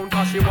my phone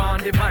cause she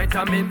want the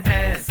vitamin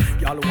S.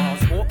 Girl want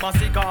smoke my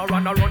cigar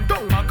and I run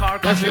down my car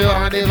cause she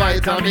want the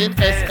vitamin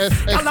S.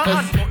 And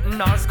I unbutton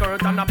her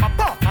skirt and I pop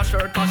off my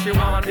shirt cause she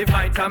want the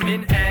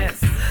vitamin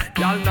S.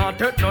 Girl not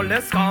hurt no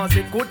less cause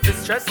it could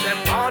distress them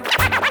on.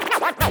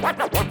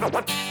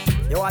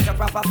 You want a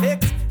proper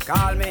fix?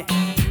 Call me.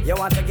 You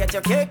want to get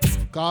your kicks?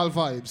 Call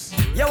Vibes.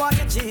 You want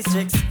your cheese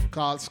chicks?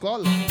 Call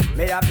Skull.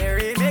 May have the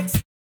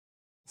remix.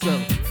 So,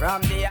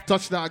 from the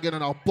touch that again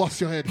and I'll bust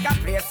your head.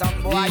 Play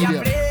some boy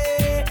and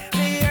play.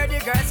 Hear the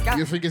girls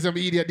you think it's some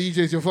idiot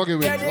DJs you're fucking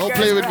with? Don't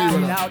play with me,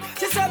 brother.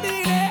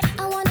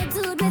 I want a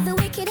dude with the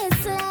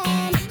wickedest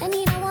slam. I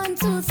need a 1,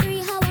 2, 3,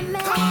 how a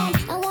man.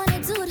 I want a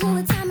dude who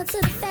would time it to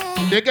the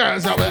fan. The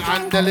girls that will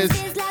handle it.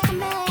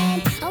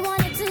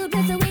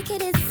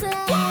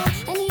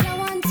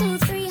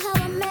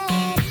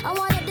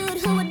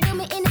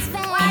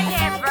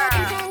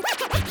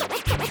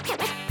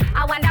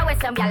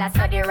 Some gyal a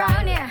study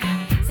round here.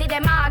 See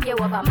them argue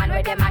over man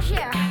where them a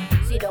share.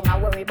 See don't a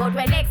worry about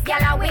when next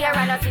gyal a wear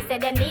and us say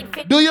them need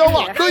fit. Do you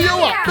what?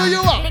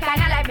 The kind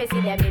of life we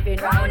see them living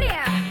round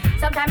here.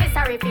 Sometimes it's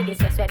sorry for this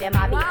just where them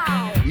a be.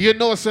 You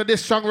know, so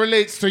this song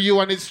relates to you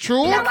and it's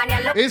true.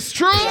 It's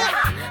true.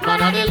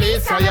 Man on the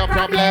list, so your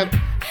problem.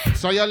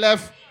 So you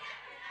left.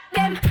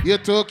 You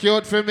too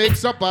cute for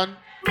mix up and.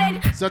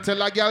 So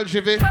tell a gyal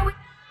jivy.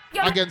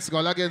 Again,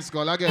 skull. Again.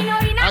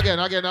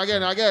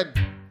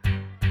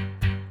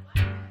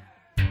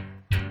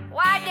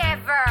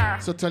 Whatever.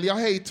 So tell your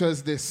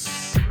haters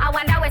this. I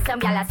wonder where some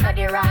gyal a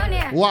study round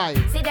here. Why?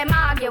 See them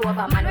argue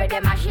over man where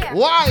them a share.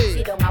 Why?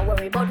 See don't a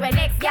worry about when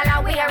next gyal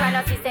a wear and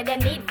us say them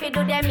need fi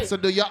do them. So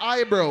do your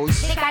eyebrows.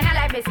 See the kind of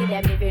life we see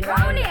them living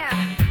round here.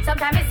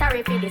 Sometimes it's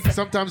sorry for this.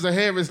 Sometimes the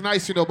hair is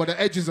nice, you know, but the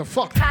edges are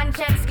fucked.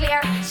 Conscience clear.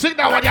 Sing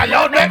that one, you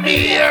loud, let me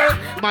hear.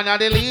 Man of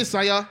the least,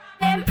 are you?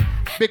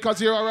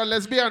 Because you're a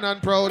lesbian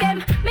and proud.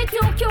 Me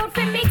too cute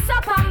for mix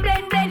up and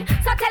blend.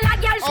 So tell a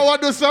girl. I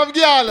want to do some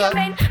girl. You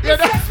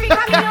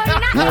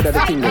know that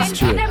the thing is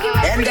true. Some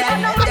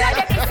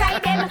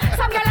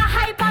girl a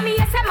hype on me,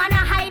 yes, man a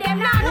hide them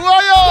now.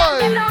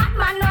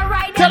 Man no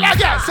ride them. Tell a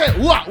girl, say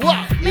what?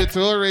 You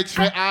too rich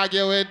for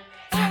arguing.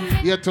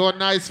 You too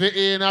nice for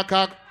in a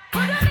cock.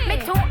 Me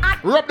too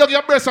hot. Rub down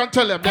your breast and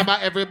tell them are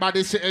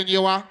everybody sitting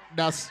you are.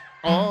 That's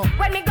all.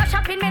 When me go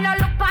shopping, me no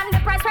look on the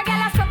price. My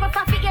girl a struggle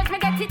for figures, me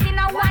get it in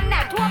a one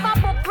night. To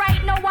overbook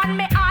right, no one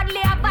me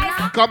hardly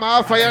advise. Come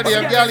on, for your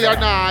name, girl, you're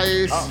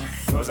nice.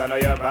 House I know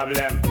your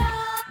problem.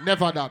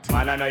 Never that.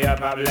 Man I know your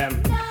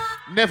problem.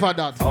 Never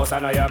that. House I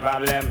know your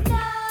problem.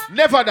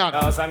 Never that.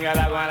 Now some girl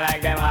are going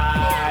like them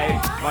high.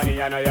 Money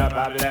I know your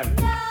problem.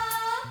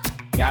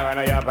 Girl I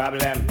know your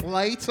problem.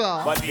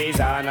 Later. But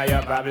visa I know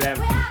your problem.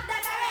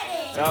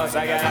 So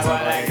some girl are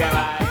going like them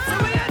high.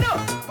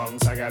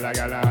 Bounce a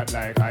girl not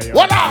like a you.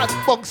 What on?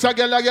 Bounce a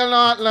girl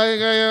not like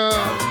a you.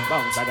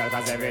 Bounce a girl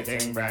cause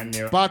everything brand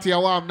new. Party a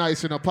warm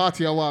nice, you know.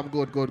 Party a warm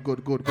good. Bounce a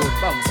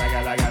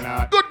girl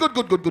not. Good.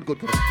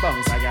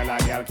 Bounce a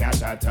girl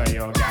cash out to you,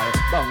 girl.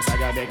 Bounce a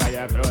girl because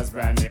your clothes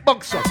brand new.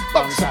 Bounce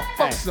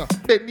up.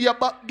 Then your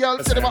back girl,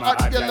 say them a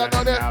hot girl and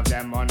all that. Have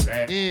them on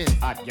red.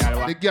 Hot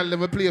girl. The girl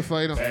never play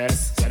for, you know.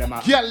 Yes. Say them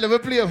a. Girl never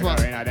play for.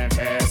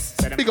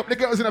 Big up the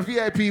girls in the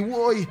VIP,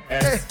 boy.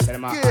 Yes. Say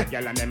them a hot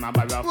girl and them a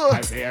barrow.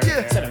 I say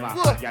say them a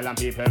hot girl and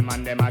people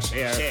man them a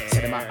share.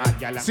 Say them a hot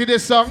girl. See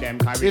this song?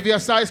 If you're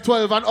size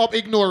 12 and up,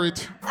 ignore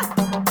it.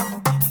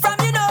 From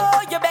you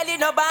know your belly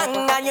no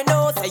bang and you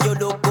know say you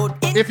look good.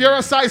 If you're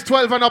a size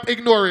 12 and up,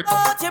 ignore it.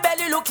 Oh, your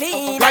belly look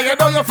clean. Like you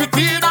know you're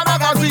 15 in a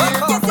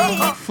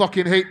magazine.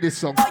 Fucking hate this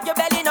song. Oh, your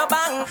belly no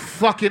bang.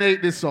 Fucking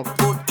hate this song.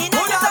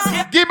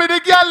 Give me the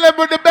girl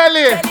with the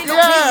belly.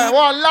 Yeah,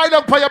 well, line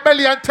up for your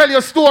belly and tell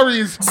your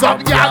stories.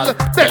 Some girl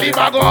belly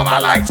bag over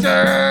like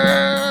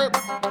shirt.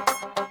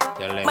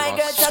 My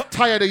girl, so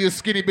tired of you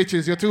skinny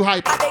bitches. You're too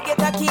hype. Tired. How you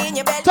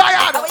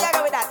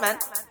go with that, man?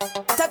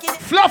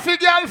 Fluffy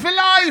girl for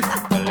life.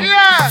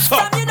 Yeah.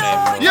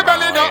 Your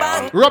belly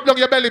down. Rub down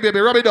your belly, baby.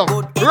 Rub it down.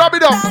 Rub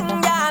it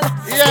down.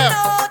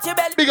 Yeah.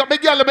 Big up,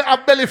 big girl. Let me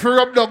have belly for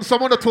rub down.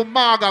 Someone to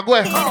maga. Go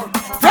ahead.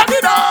 Rub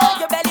it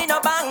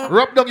down.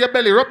 Rub down your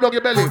belly. Rub down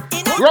your belly.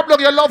 Rub down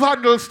your love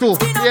handles too.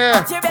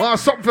 Yeah. Want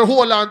something for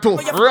hold on to.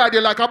 Ride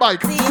you like a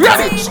bike.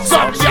 Ready?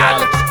 Some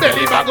girl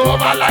belly bag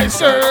over like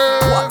sir.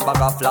 One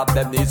bag of flap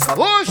them need some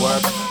work.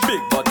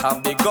 Big butt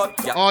and big gut.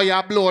 Yeah. Oh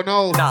yeah, blow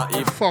now. Nah,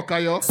 if fuck are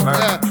you?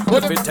 Yeah.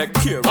 If you take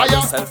care of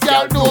yourself,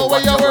 y'all know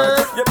where you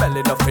work. Your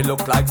belly nothing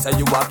look like say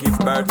you a give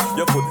birth.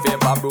 Your foot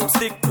favor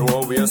broomstick,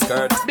 no wear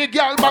skirt. Big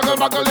girl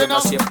baggle in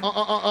a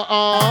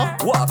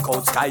Walk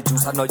out sky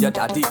juice, I know your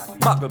daddy.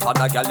 Baggle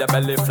pan a girl, your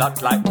belly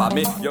flat like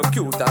mommy. You're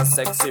cute and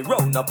sexy,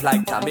 round up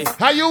like Tammy.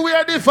 How you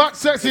wear the fat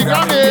sexy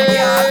granny?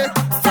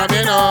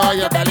 Tammy know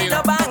your belly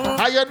no bang.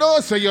 How you know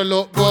so you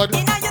look good?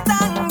 Inna your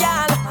tongue,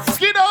 girl.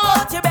 Skin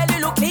out. Your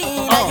belly look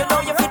clean. And you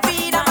know you fit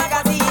read a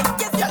magazine.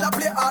 Yes, girl, I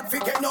play hard fi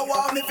get no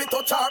one if it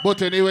touch her.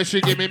 But anyway,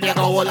 she give me a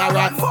whole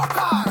run.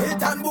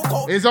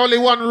 There's only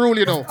one rule,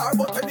 you know.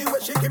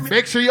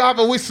 Make sure you have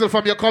a whistle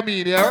from your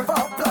comedian, yeah?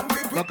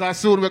 Because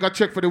soon we're gonna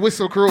check for the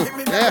whistle crew.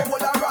 Yeah.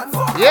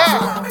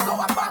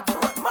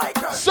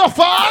 Yeah. So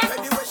far.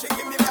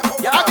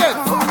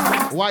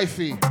 Again.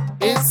 Wifey.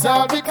 It's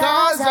all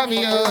because of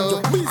you.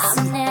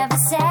 I'm never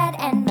sad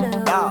and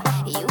blue.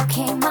 You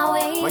came my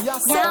way.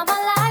 Now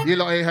my life. You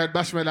lot ain't heard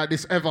bashment like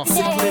this ever.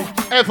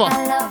 Ever.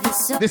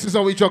 This is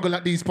how we juggle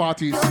at these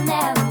parties.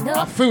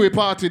 A free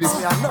party this.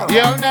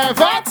 You'll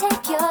never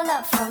take your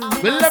love from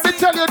me. Well, let me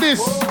tell you this.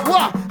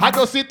 What? I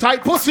don't see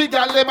tight pussy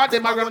girl, them a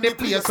run the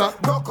place.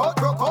 Broke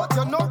out,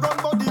 you no run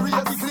body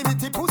race.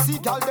 Declimity pussy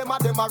girl, them a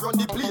run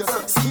the place.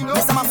 Skin up,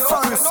 skin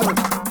up.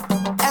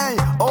 Hey,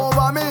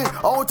 over me,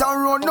 out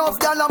and road, enough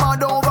gal, I'm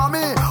mad over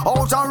me.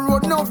 Out and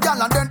road, enough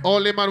gal, and then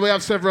only man we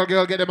have several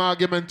girls get them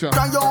argument to.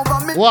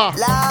 Over me, what?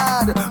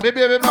 Lad.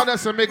 Maybe every mother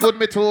say me good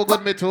me too,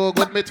 good me too,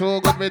 good me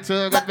too, good me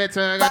too, good me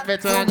too, good me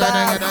too.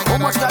 How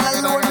much gal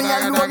alone me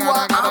alone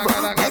want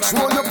have? Make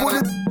sure you pull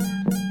it.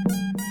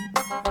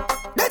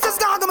 They just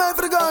got them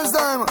for the girls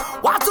them.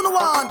 What do you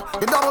want?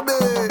 The double B.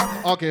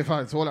 Okay,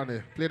 fine. So hold on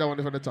there. Play that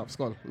one from the top.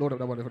 Skull. Load up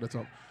that one from the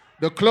top.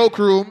 The cloak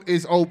room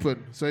is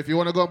open. So if you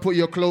want to go and put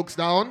your cloaks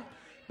down,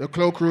 the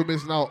cloak room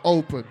is now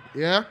open.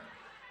 Yeah?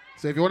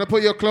 So if you want to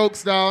put your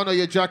cloaks down or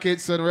your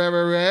jackets and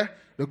rare,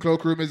 the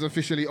cloak room is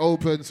officially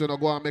open. So now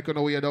go and make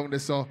an way down there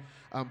so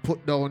and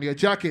put down your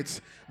jackets.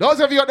 Those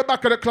of you at the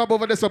back of the club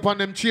over there upon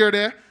them chair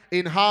there,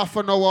 in half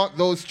an hour,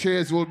 those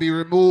chairs will be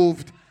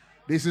removed.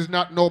 This is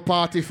not no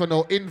party for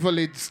no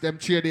invalids. Them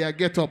chair there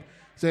get up.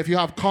 So if you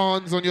have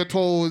corns on your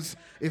toes,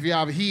 if you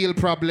have heel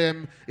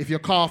problem, if your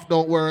calf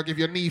don't work, if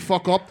your knee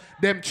fuck up,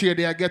 them chair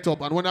there get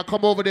up. And when I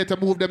come over there to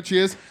move them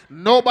chairs,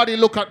 nobody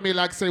look at me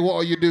like say, what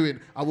are you doing?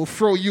 I will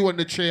throw you in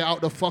the chair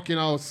out the fucking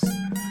house.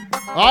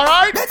 All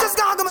right?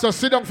 So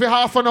sit down for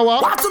half an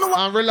hour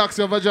and relax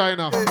your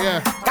vagina.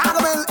 Yeah.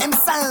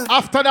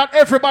 After that,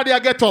 everybody I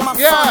get up.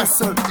 Yeah.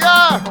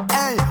 Yeah.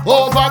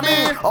 Over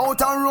me.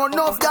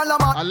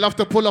 I love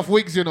to pull off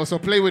wigs, you know, so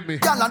play with me.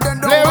 Play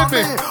with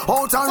me.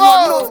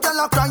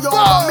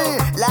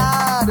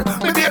 Lad,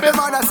 me baby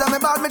mother say me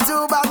bad, me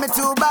too bad, me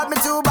too bad, me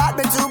too bad,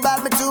 me too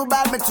bad, me too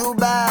bad, me too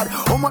bad.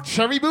 How much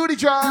Sherry booty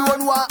job?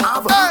 You want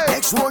have?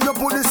 Make sure you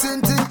put this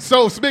in thing.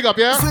 So speak up,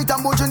 yeah. Sweet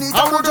and bougie need.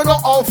 I want to know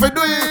how to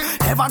do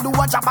it. Never do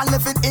a job and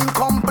left it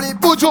incomplete.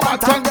 Bougie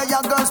and there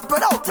your girl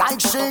spread out like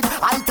shit.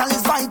 Vital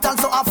is vital,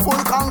 so a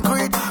full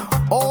concrete.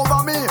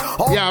 Over me.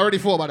 Yeah, I already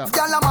thought about that.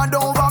 Girl, I'm mad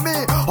over me.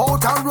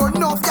 Out and run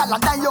enough, girl, I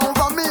die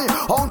over me.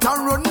 Out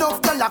and run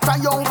enough, girl, I cry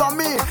over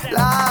me.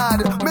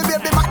 Lad, me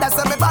baby mother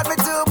say me bad, me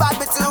too bad,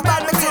 me too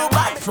bad, me too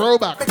bad.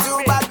 Throwback. Me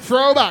too bad.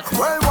 Throwback.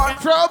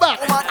 Throwback.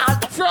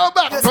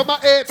 Throwback from my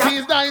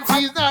 80s,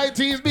 90s,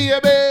 90s,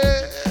 baby.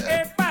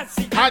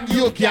 And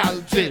you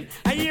can sing.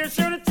 I hear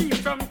some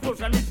teeth from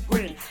close and it's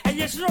green. I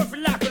hear some for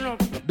locking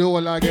up. Do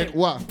all again.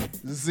 What?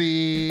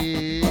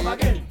 Z. Come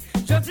again.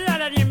 Just the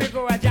other day me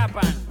go to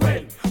Japan.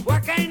 When?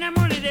 What kind of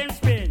money them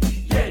spend?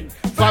 Yen.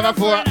 5 and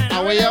 4,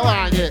 and where you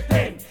want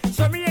it?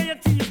 So me and your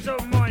teeth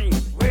some money.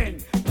 When?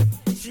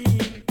 See,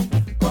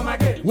 come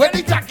again. When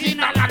it's a king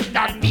of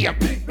London,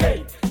 baby.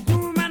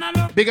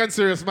 Big and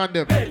serious, man,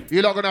 them.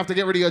 You're not going to have to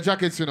get rid of your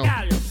jackets, you know.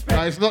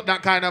 It's not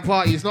that kind of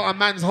party. It's not a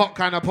man's hot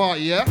kind of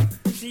party, yeah?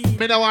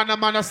 Me don't want a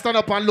man to stand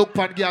up and look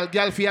at girl.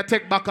 Girl for you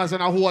take backers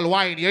and a whole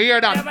wine. You hear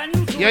that?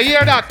 You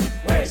hear that?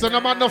 So no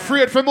man not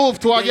afraid to move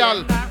to a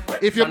girl.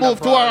 If you move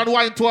to her and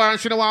wine to her and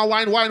she don't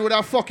want wine with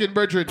her fucking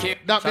brethren.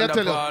 That me I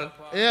tell you.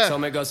 Yeah. So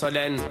me go so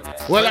then.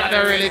 Well, I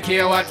don't really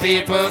care what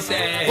people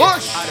say.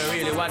 Push. I don't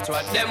really watch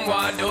what them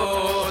want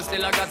do.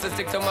 Still I got to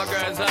stick to my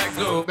girls like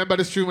glue. Remember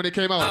this tune when it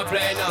came out? I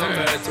play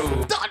number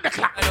 2.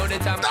 Thunderclap. I know the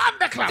time.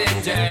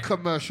 Thunderclap.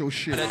 Commercial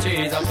shit. The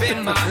trees up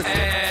in my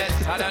head.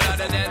 And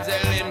another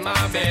dental in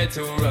my bed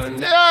to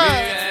run.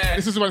 Yeah.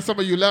 This is when some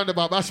of you learned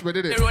about Bashman,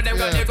 didn't it? The road them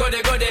got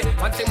the goody.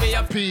 One thing me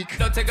a peak.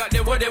 Don't take out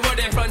the woody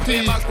front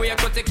way back way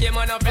cut the came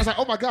on up. I was like,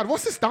 oh my god,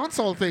 what's this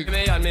dancehall thing?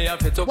 Me and me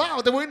up it up.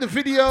 Wow, they were in the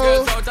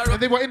video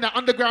and they were in that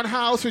underground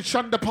house with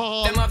Shonda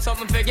Paul.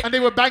 And they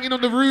were banging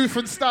on the roof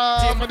and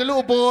stuff. And the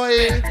little boy.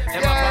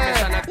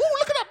 Yeah. Ooh,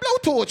 look at that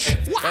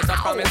blowtorch. Wow. But a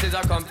promise is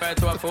a compared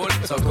to a fool.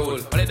 So cool.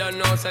 But they don't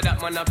know, so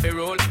that man have to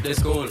rule the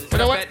school.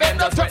 But I went them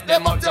to tuck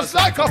them up just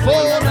like a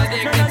fool.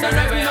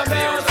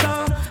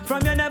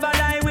 From you never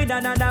lie with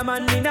another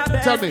man in a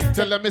bed.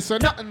 Tell them it's a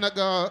nothing to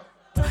go.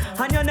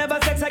 And you never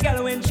sex a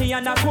girl when she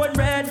on a cold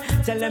red.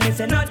 Tell them it's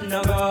a nothing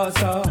no go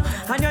so.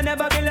 And you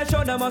never build a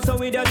shoulder muscle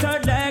with your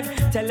third leg.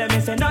 Tell them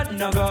it's a nothing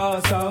no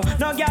go so.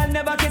 No girl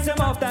never kiss him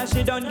off that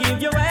she don't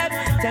give you head.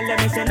 Tell them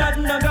it's a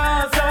nothing no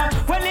go so.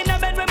 Well in a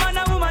bed with man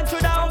and woman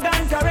should have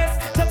gun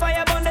caress. The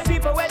fire burn the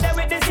people where they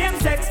with the same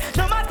sex.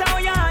 No matter how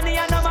you honey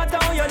and no matter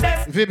how you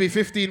desk. Vibi,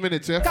 15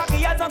 minutes, yeah? Cocky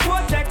has no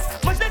cortex.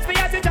 Much less for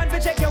you to turn to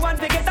check your one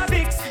to get a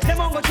fix. Them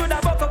won't go through the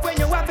buck up when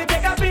you have to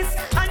take a piss.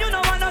 And you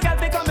know one no girl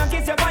become and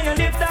kiss you on your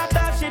lips.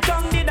 After she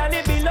tongue did a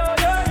little below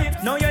your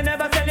hip. No, you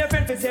never tell your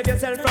friend to save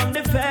yourself from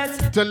the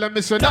feds. Tell them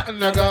it's a nothing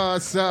to go,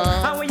 sir.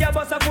 And when your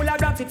bus are full of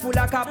graphic, full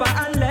of copper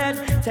and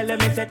lead. Tell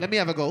them it's a... Let me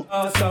have a go.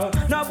 So,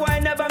 no boy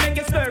never make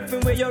you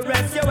slurping where you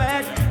rest your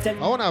head.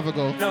 I wanna have a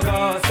go. No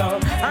go, so.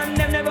 And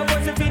them never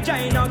go to feature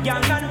in no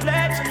gang and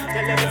pledge.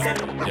 Tell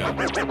them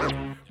it's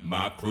a...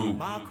 My crew,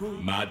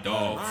 my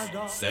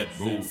dogs, set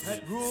rules.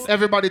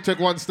 Everybody take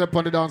one step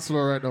on the dance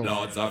floor right now.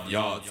 Lords of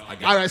yards.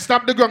 Alright,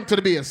 stamp the ground to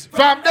the bass.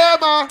 From there,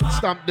 ma.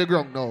 Stamp the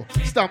ground now.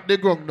 Stamp the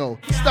ground now.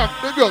 Stamp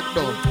the ground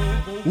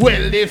now.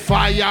 Well, the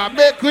fire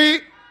make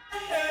we.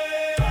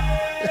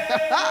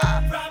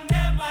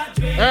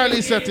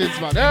 Early settings,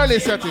 man. Early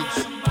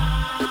settings.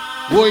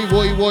 Woy,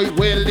 woy, woy.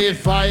 Well, the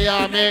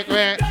fire make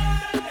me.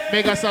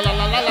 Make us la la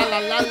la la la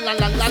la la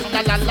la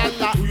la la la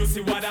la. Do you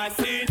see what I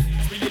see?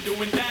 Really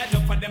doing that.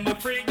 Enough of them a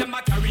freak. Them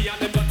a carry on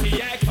them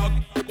dirty egg hug.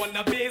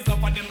 Wanna base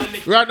up on them a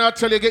lick. Right now, I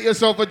tell you, get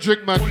yourself a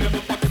drink, man.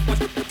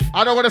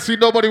 I don't want to see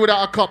nobody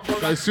without a cup.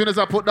 As soon as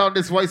I put down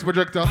this voice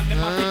projector,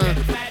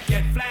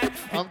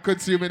 I'm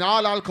consuming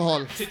all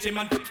alcohol.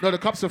 No, the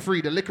cups are free.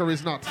 The liquor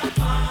is not.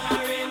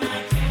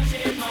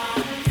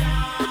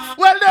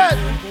 Well then,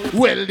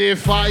 well the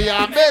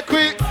fire make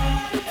we.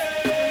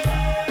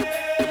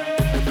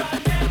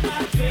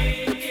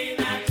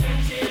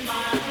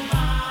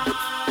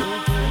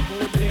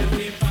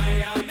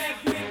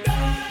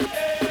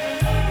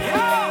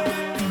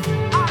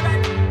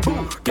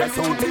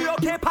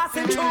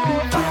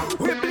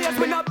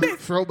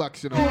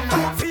 Throwbacks, you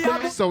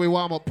know. So we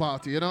warm up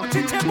party, you know.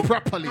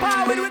 Properly.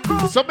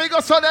 So make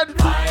us on then.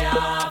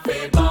 Fire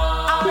be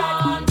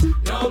born.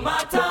 No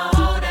matter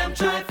how them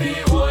try to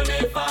hold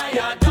the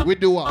fire down. We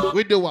do what?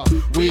 We do what?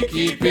 We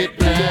keep it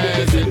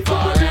blazing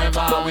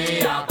forever.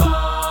 We are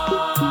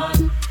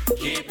born.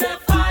 Keep the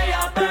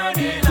fire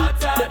burning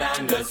hotter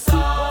than the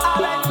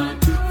sun.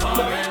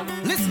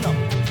 Forever. Listen up.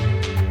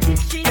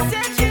 She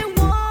said she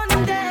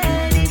wanted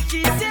it.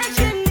 She said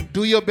she.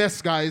 Do your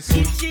best, guys.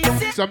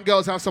 Some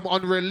girls have some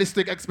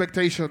unrealistic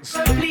expectations.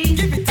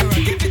 Give it to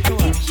her, give it to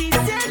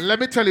her. Let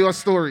me tell you a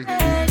story.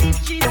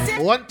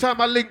 One time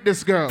I linked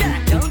this girl.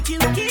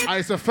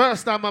 It's the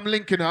first time I'm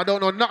linking her. I don't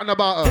know nothing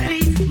about her.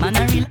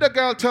 The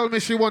girl told me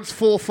she wants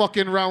 4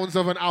 fucking rounds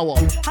of an hour.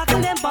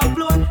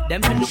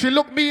 She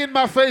looked me in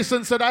my face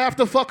and said I have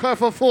to fuck her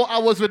for 4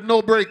 hours with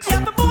no breaks.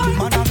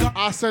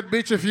 I said,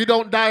 bitch, if you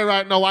don't die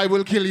right now, I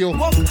will kill you.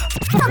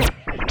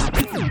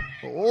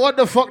 What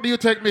the fuck do you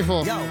take me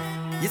for? Yo,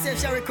 you said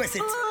she request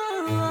it.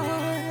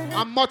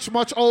 I'm much,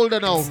 much older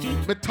now.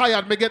 Me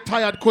tired, me get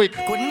tired quick.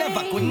 Could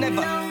never.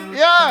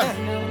 Yeah.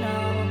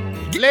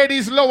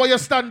 Ladies, lower your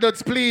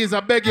standards, please. I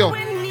beg you.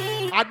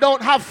 I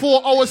don't have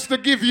 4 hours to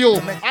give you.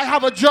 I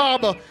have a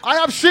job. I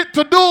have shit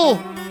to do.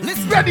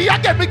 Ready, I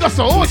get me go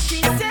so.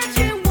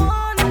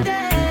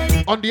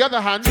 On the other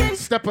hand,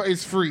 Stepper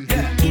is free.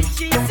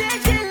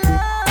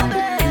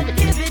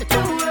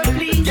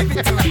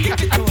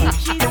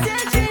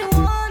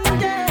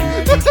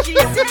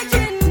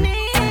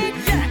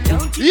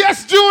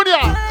 Yes,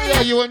 Junior.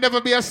 Yeah, you will never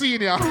be a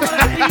senior.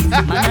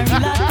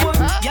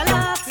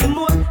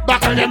 But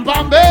Buckle them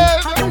on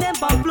bed. Hang them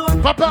on floor.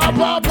 Papa.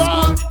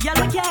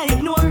 Y'all can't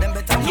ignore them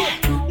better. No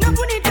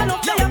put it on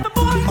up, you have a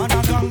boy. Man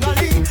a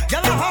gangali,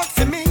 y'all a hawk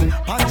to me.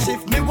 And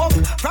shift me walk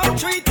from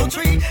tree to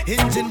tree.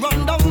 Engine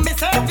run down, me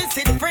service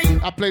it free.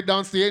 I played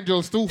Dance the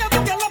Angels too. If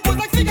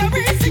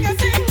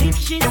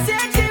she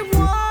said she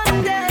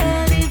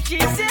wanted, if she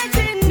said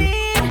she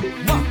need,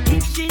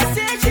 if she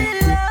said she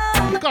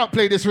loved. You can't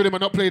play this rhythm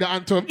and not play the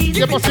anthem.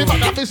 You must see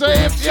that me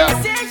say if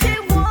yeah.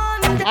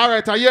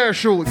 Alright, I hear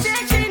shoes.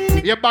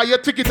 You buy your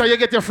ticket and you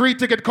get your free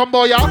ticket. Come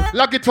boy, yeah.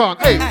 Log it on.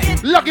 Hey,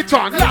 log it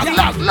on.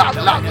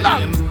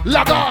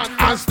 Log on.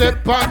 And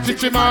step on,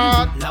 chichi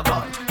man.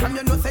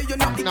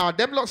 Now,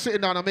 them lot sitting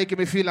down and making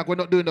me feel like we're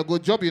not doing a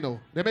good job, you know.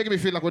 They're making me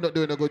feel like we're not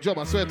doing a good job.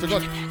 I swear to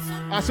God.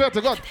 I swear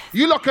to God.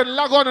 You lot can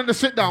log on and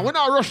sit down. We're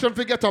not rush them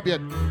to get up yet.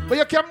 But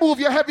you can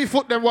move your heavy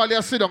foot them while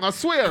you sit down. I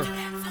swear.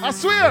 I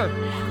swear.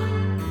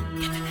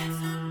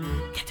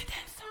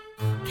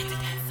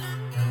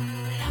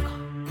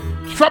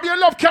 From your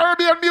love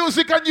Caribbean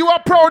music and you are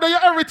proud of your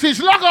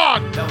heritage. Log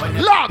on. Log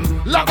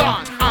on. Log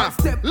on. And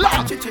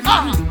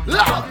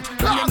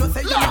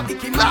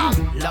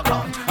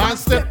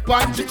step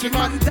on chichi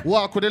man.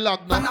 Walk with the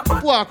log now.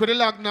 Walk with the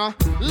log now.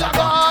 Log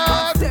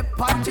on.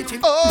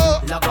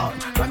 Oh.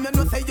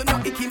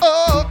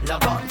 Oh.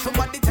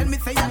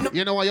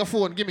 You know what your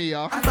phone give me,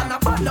 yeah?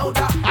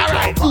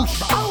 Alright,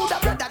 push.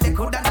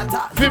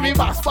 Give me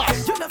bass.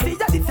 You know see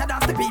that this is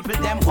the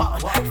people them walk.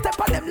 Step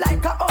on them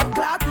like a old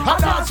clock. How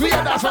dance we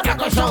that's what I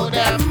go show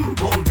them.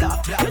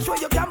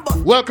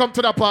 Welcome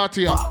to the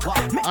party.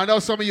 I know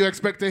some of you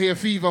expect to hear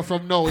Fever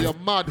from now. You're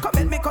mad.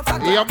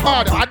 You're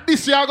mad. And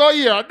this year I go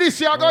here.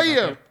 This year I go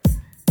here.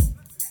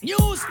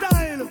 New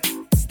style.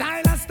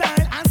 Style and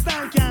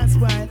style can't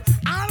spoil.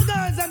 All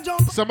girls and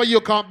jump. Some of you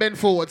can't bend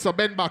forward, so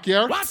bend back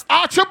here.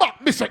 Arch your back.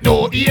 Mr.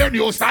 No ear,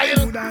 new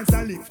style. Bad.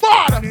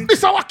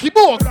 Mr. Wacky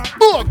book.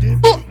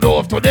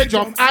 Move to the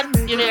jump and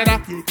give me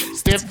that.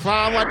 Step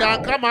forward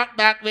and come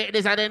back with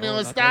this and the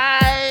new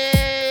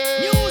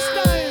style. New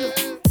style.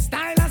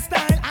 Style and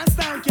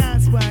style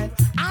can't spoil.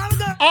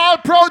 All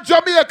proud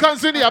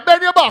Jamaicans in here.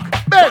 Bend your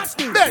back. Bend.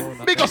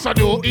 Because I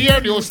do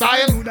ear, new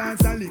style.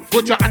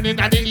 Put your hand in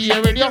the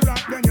ear in your.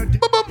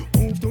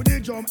 Move to the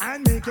jump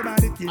and make your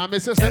body kick. And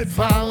Mr. Step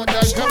forward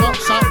and come up.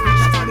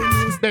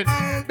 Bend.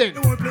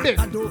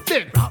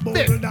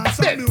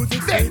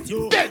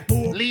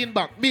 Lean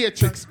back.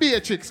 Beatrix.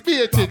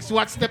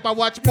 Watch step and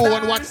watch more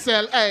and watch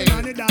sell. Hey.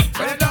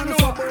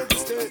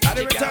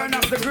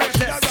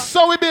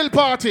 So we build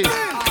party.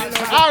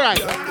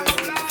 Alright.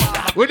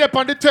 We're up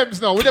on the Thames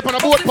now. We're up on a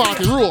boat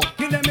party. Row.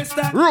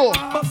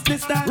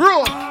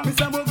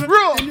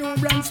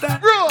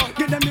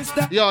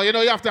 Yo, you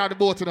know you have to have the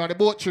boat, you know, the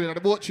boat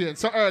train.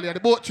 So early on the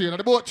boat train.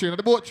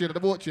 Boat.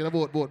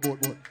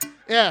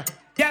 Yeah.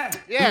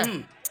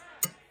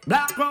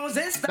 Black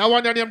Roses. That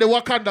one they name the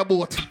Wakanda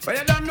boat. But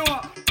you don't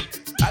know.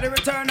 At the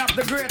return of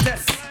the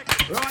greatest.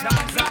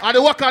 And the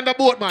Wakanda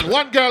boat, man.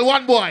 One girl,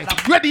 one boy.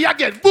 Ready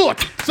again,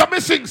 boat. So me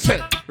sing,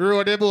 say.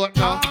 Row the boat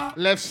now.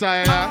 Left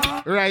side,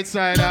 right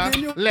side,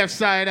 left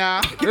side,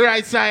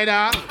 right side,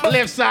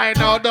 left side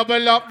now.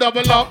 Double up.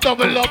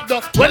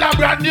 Well, a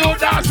brand new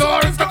dance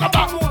or talk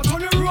about.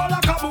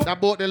 That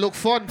boat, they look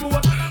fun.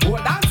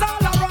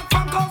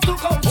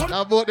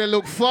 That boat, they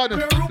look fun.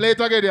 Play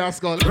it again,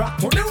 Hotskull.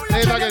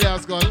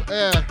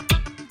 Yeah.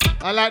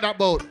 I like that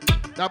boat.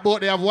 That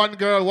boat, they have one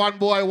girl, one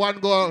boy, one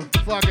girl.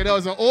 Fuck it, that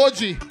was an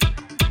OG.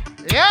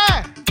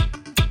 Yeah.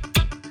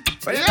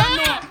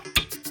 Yeah.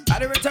 At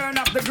the return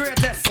of the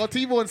greatest. Got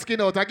T-Bone skin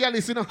out. I get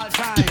listen.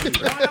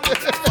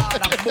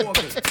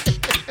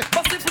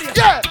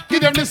 Yeah.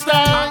 Give them this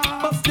time.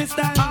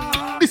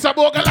 This a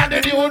bogle and the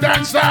new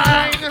dance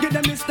sign.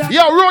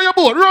 Yo, row your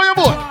boat.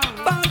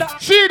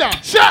 Sheena,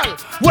 Shell.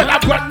 Well, I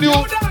brand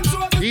new.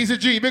 Easy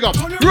G, big up.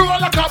 Roll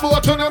like a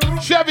boat on them.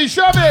 Chevy.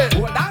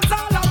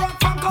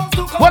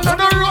 Well,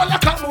 no, roll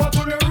like a boat.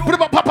 Put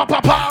them up,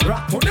 papa.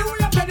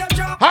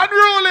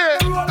 Unroll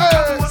it.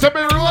 Hey, so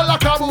me roll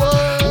like a boat.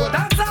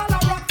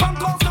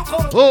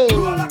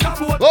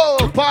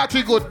 Oh,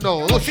 party good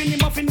now. Hush.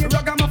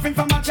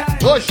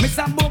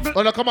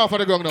 Oh, no, come out for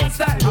the ground now.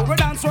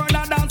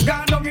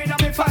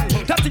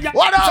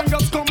 What up?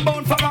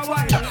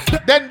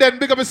 Then,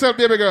 big up yourself,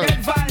 baby girl.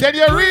 Then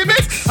you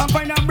remix.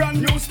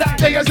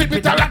 Then you zip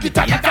it and rock it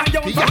and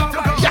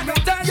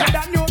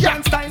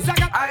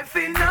I've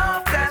seen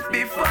enough dance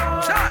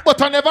before.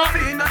 But I never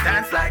seen no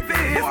dance like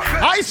this.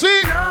 I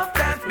see Enough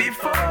dance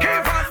before.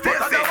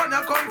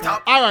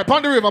 Alright,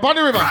 pon the river.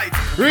 Right.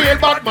 Real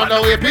bad man,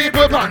 the way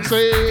people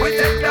fancy.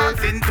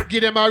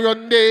 Give them a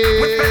run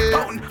day.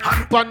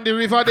 Pon the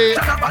river day.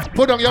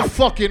 Put on your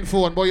fucking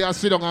phone, boy, you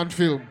sit down and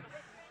film.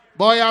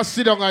 Boy, you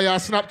sit down on your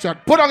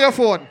Snapchat. Put on your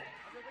phone.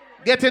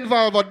 Get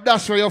involved, but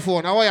dash for your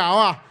phone. Oh,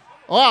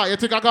 you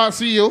think I can't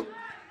see you?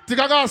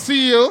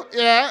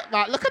 Yeah,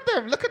 but look at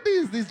them. Look at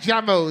these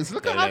jamos.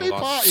 Look at how they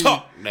party.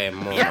 Suck them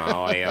more, you mean.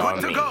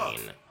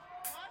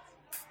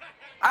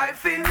 I've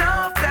seen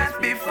enough dance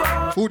before.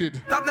 Who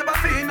did? I've never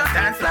seen a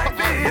dance like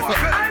this.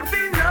 I've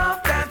seen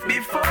enough dance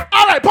before.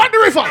 Alright, pon the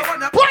river.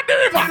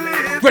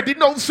 Ready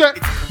now, sir.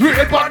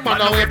 Real bad man,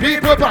 now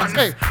people pass.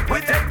 Hey,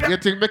 you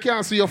think me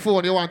can't see your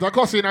phone? You want a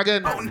cussing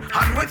again? Pan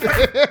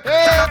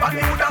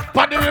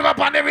the river,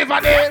 pan the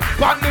river,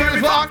 pan the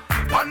river.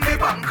 On the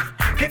bank,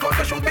 kick out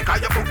the shoot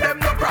because you put them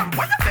no cramp.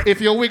 If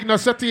your wig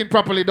not set in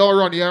properly, don't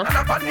run here.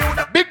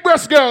 Big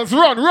breast girls,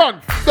 run.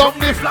 Down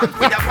the flank.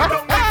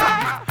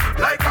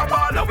 Like a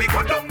baller, we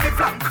go down the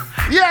flank.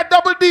 Yeah,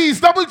 double D's,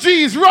 double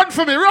G's, run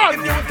for me,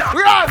 run.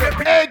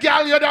 Hey,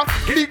 girl, you're the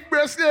big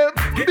breast them,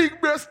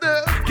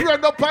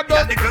 run up and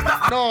down.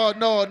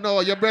 No,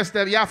 your breast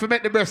them, you have to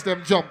make the breast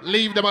them jump.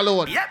 Leave them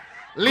alone.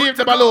 Leave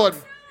them alone.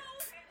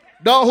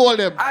 Don't hold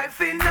them. I've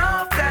seen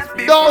enough dance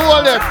before. Don't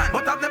hold them.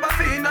 But I've never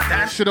seen a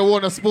dance. Should have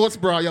worn a sports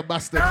bra, you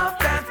bastard.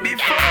 Dance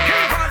before.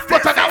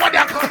 But I got what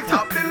you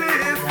top the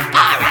list.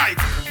 Alright.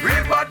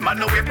 Real bad man,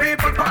 no way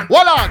people pan.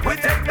 What on? We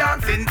take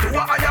dancing to a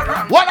higher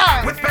rank. What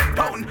on? We spend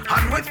pound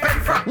and we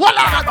spend franc. What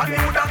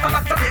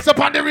on? So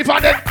pan the river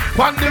then.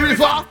 Pan the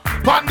river.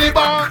 Pan the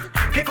bank.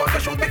 Kick out the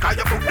shoot because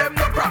you put them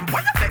no cramp.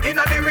 What you say in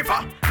the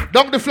river?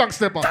 Down the flank,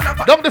 stepper.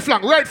 Down the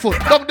flank, right foot.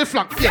 Down the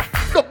flank, yeah.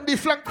 Down the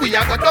flank, we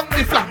are go down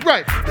the flank,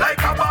 right. Like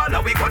a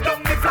baller, we go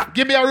down the flank.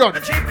 Give me a run.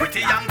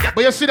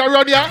 But you see that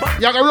run here?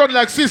 You gotta run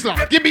like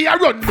Sizzler. Give me a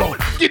run, bro.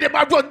 Give them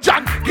a run,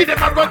 John. Give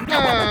them a run.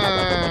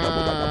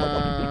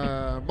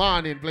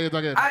 Morning, play it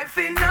again. I've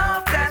seen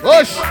enough dance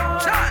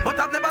before, but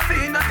I've never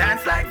seen a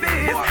dance like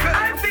this.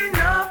 I've seen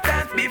enough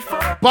dance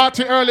before.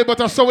 Party early, but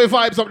I saw we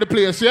vibes up the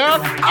place, yeah?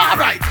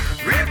 Alright.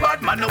 Real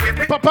bad man, no way.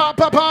 Papa.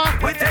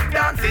 We take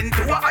dancing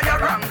to a higher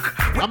rank.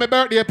 I'm a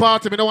birthday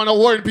party, me don't want to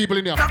worry people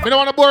in here. Me don't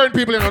want to boring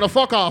people in here, no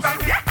fuck off.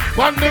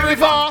 Pan the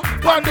river,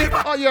 pan the...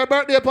 Oh, your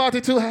birthday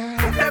party too.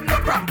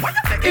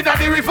 In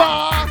the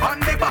river.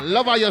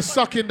 Love how you're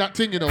sucking that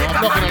thing, you know.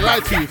 I'm not gonna lie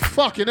to you.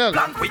 Fucking hell.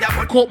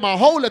 Caught my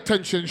whole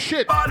attention,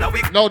 shit.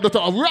 Now, Dr.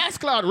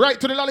 Rascal, right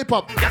to the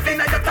lollipop.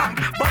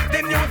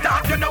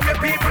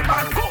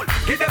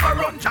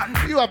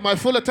 You have my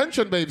full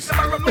attention, babes.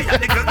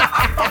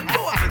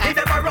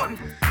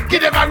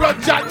 Give them a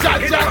run, John. It's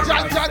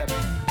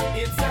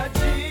a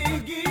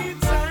jiggy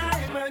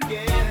time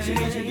again.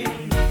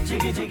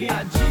 Jiggy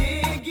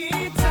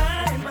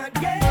time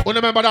again. Oh,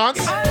 remember dance?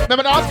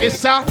 Remember dance?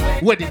 It's a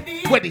wedding.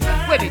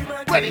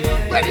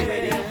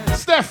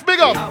 Steph, big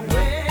up.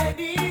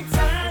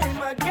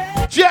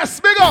 Jess,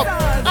 big up.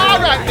 All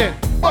right then.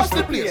 Bust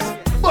the place.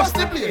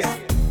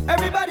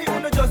 Everybody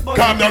wanna just bust.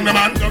 Calm down, the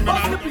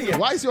man.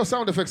 Why is your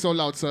sound effect so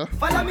loud, sir?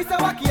 Follow Mr.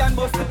 Wacky and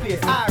bust the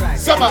place. All right.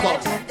 Summer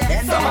bounce.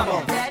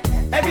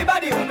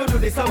 Everybody wanna do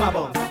the summer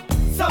bounce.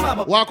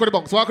 Walk with the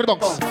bounce.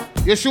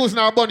 Your shoes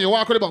now bunny.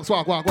 Walk with the bounce.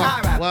 Walk.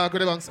 Walk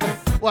with the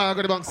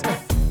bounce.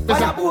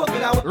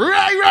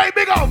 Right,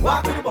 big up.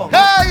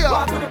 Hey,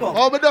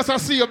 oh, but does I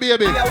see you,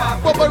 baby?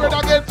 Bubble red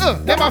again.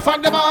 Them a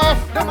fan them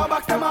off. Them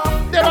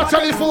a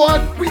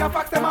telephone. We a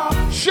fax them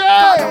off.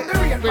 Share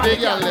with the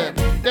girl them.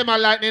 Them a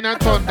lightning and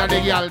thunder,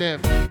 the girl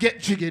them. Get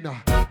jiggy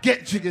now. Ready.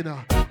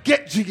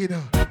 Get jiggy,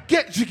 girl.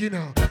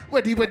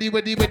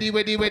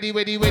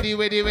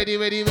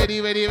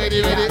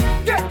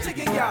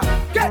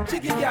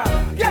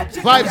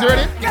 Vibes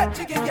ready? Get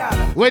jiggy, girl.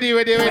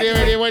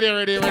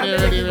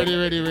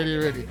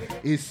 Ready.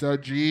 It's a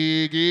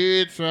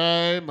jiggy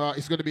time.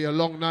 It's gonna be a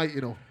long night,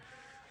 you know.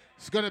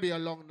 It's gonna be a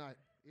long night.